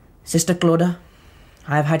 Sister Clodagh,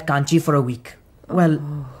 I've had Kanchi for a week.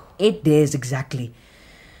 Well, 8 days exactly.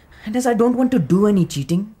 And as I don't want to do any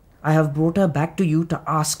cheating, I have brought her back to you to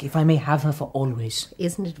ask if I may have her for always.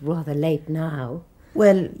 Isn't it rather late now?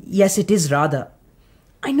 Well, yes, it is rather.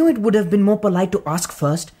 I know it would have been more polite to ask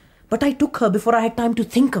first, but I took her before I had time to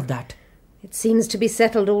think of that. It seems to be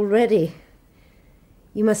settled already.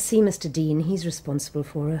 You must see Mr. Dean. He's responsible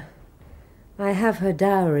for her. I have her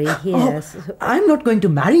dowry here. I'm not going to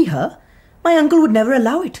marry her. My uncle would never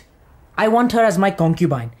allow it. I want her as my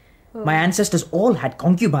concubine. My ancestors all had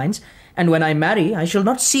concubines, and when I marry, I shall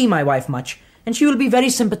not see my wife much, and she will be very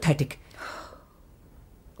sympathetic.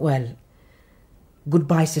 Well,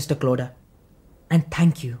 goodbye, Sister Clodagh, and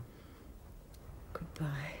thank you.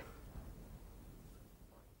 Goodbye.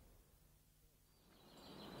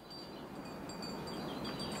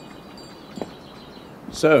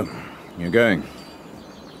 So, you're going.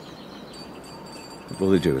 What will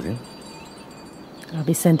they do with you? I'll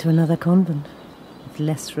be sent to another convent with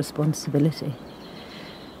less responsibility.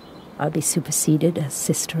 I'll be superseded as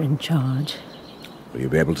sister in charge. Will you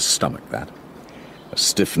be able to stomach that? A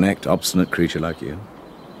stiff-necked, obstinate creature like you?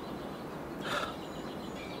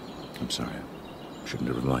 I'm sorry. I shouldn't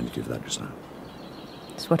have reminded you of that just now.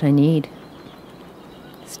 It's what I need.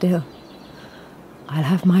 Still, I'll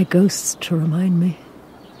have my ghosts to remind me.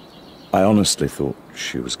 I honestly thought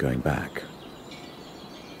she was going back.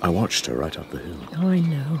 I watched her right up the hill. Oh, I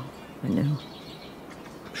know.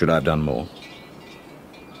 Should I have done more?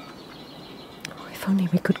 Oh, if only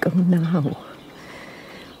we could go now.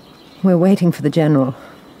 We're waiting for the general.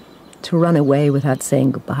 To run away without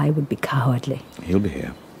saying goodbye would be cowardly. He'll be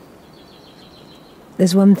here.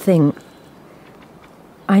 There's one thing.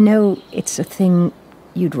 I know it's a thing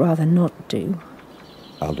you'd rather not do.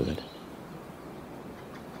 I'll do it.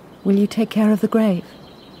 Will you take care of the grave?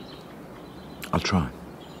 I'll try.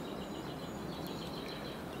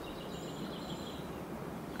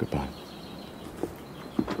 Goodbye.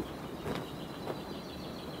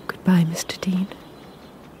 Goodbye, Mr. Dean.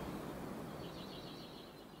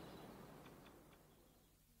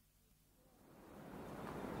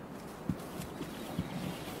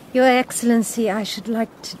 Your Excellency, I should like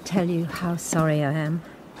to tell you how sorry I am.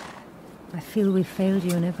 I feel we failed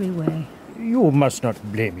you in every way. You must not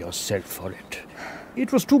blame yourself for it.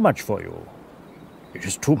 It was too much for you. It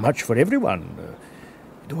is too much for everyone.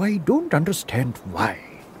 Though I don't understand why.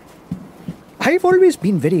 I've always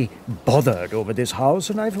been very bothered over this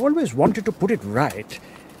house, and I've always wanted to put it right.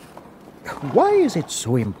 Why is it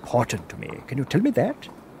so important to me? Can you tell me that?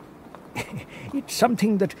 It's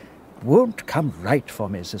something that won't come right for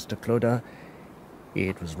me, Sister Clodagh.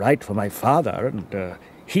 It was right for my father, and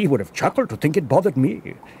he would have chuckled to think it bothered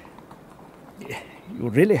me. You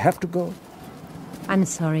really have to go? I'm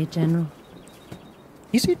sorry, General.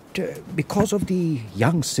 Is it because of the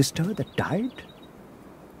young sister that died?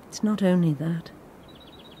 It's not only that.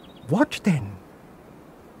 What then?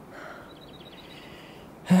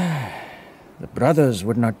 The brothers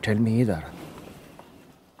would not tell me either.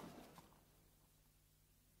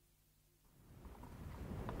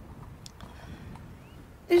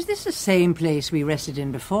 Is this the same place we rested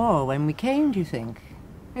in before when we came, do you think?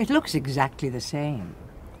 It looks exactly the same.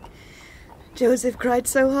 Joseph cried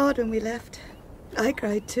so hard when we left. I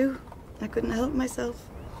cried too. I couldn't help myself.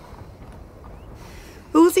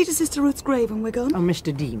 Who will see to Sister Ruth's grave when we're gone? Oh,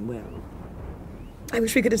 Mr. Dean will. I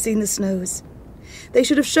wish we could have seen the snows. They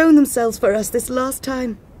should have shown themselves for us this last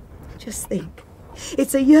time. Just think.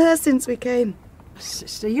 It's a year since we came.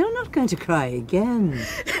 Sister, you're not going to cry again.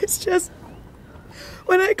 It's just...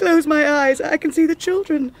 when I close my eyes, I can see the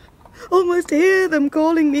children. Almost hear them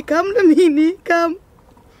calling me, "Come to me, Nee, come."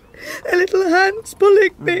 Their little hands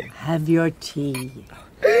pulling me. Have your tea.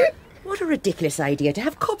 What a ridiculous idea to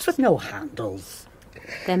have cups with no handles.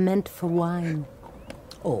 They're meant for wine.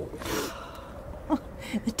 Oh,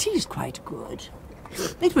 the tea's quite good.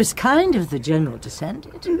 It was kind of the General to send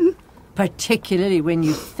it. Particularly when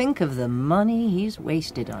you think of the money he's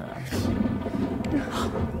wasted on us.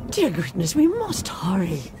 Dear goodness, we must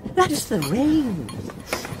hurry. That's the rain.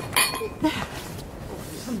 There.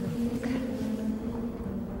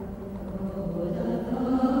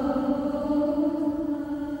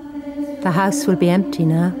 The house will be empty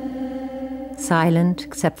now, silent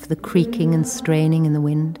except for the creaking and straining in the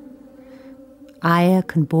wind. Ayah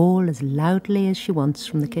can bawl as loudly as she wants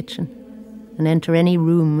from the kitchen and enter any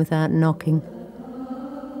room without knocking.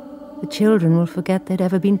 The children will forget they'd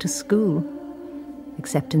ever been to school,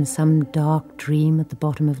 except in some dark dream at the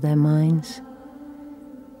bottom of their minds.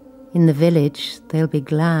 In the village, they'll be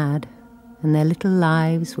glad, and their little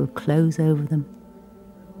lives will close over them.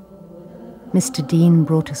 Mr. Dean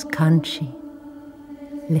brought us Kanchi,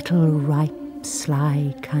 little ripe,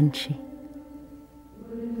 sly Kanchi.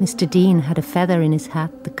 Mr. Dean had a feather in his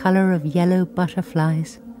hat the colour of yellow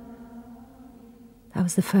butterflies. That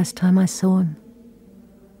was the first time I saw him,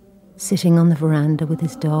 sitting on the veranda with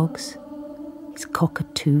his dogs, his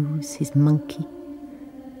cockatoos, his monkey.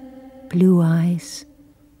 Blue eyes,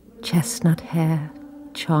 chestnut hair,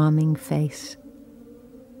 charming face.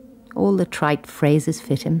 All the trite phrases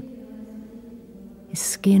fit him. His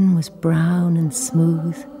skin was brown and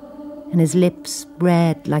smooth, and his lips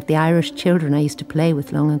red like the Irish children I used to play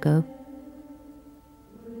with long ago.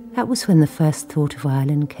 That was when the first thought of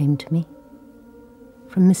Ireland came to me,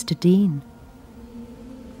 from Mr. Dean.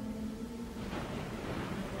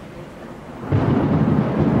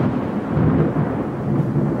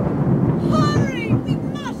 Hurry! We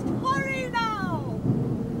must hurry now!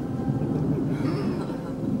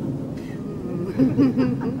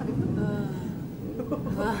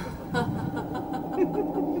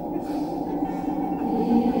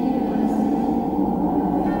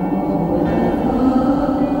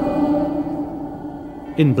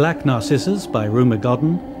 In Black Narcissus by Rumer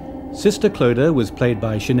Godden, Sister Clodagh was played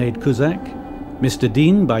by Sinead Cusack, Mr.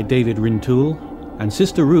 Dean by David Rintoul, and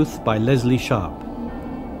Sister Ruth by Lesley Sharp.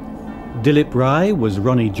 Dilip Rai was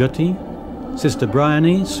Ronny Jhutti, Sister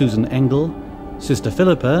Briony Susan Engel, Sister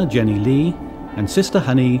Philippa Jenny Lee, and Sister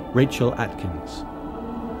Honey Rachel Atkins.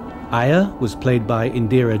 Ayah was played by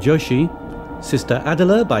Indira Joshi, Sister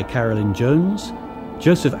Adela by Carolyn Jones,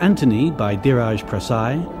 Joseph Anthony by Dhiraj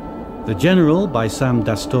Prasai, The General by Sam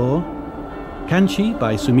Dastor, Kanchi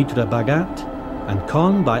by Sumitra Bhagat, and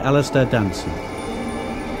Con by Alastair Danson.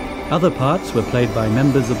 Other parts were played by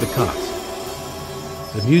members of the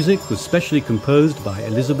cast. The music was specially composed by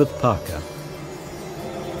Elizabeth Parker.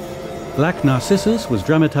 Black Narcissus was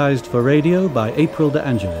dramatised for radio by April de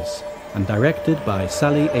Angelis and directed by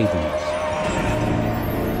Sally Abrams.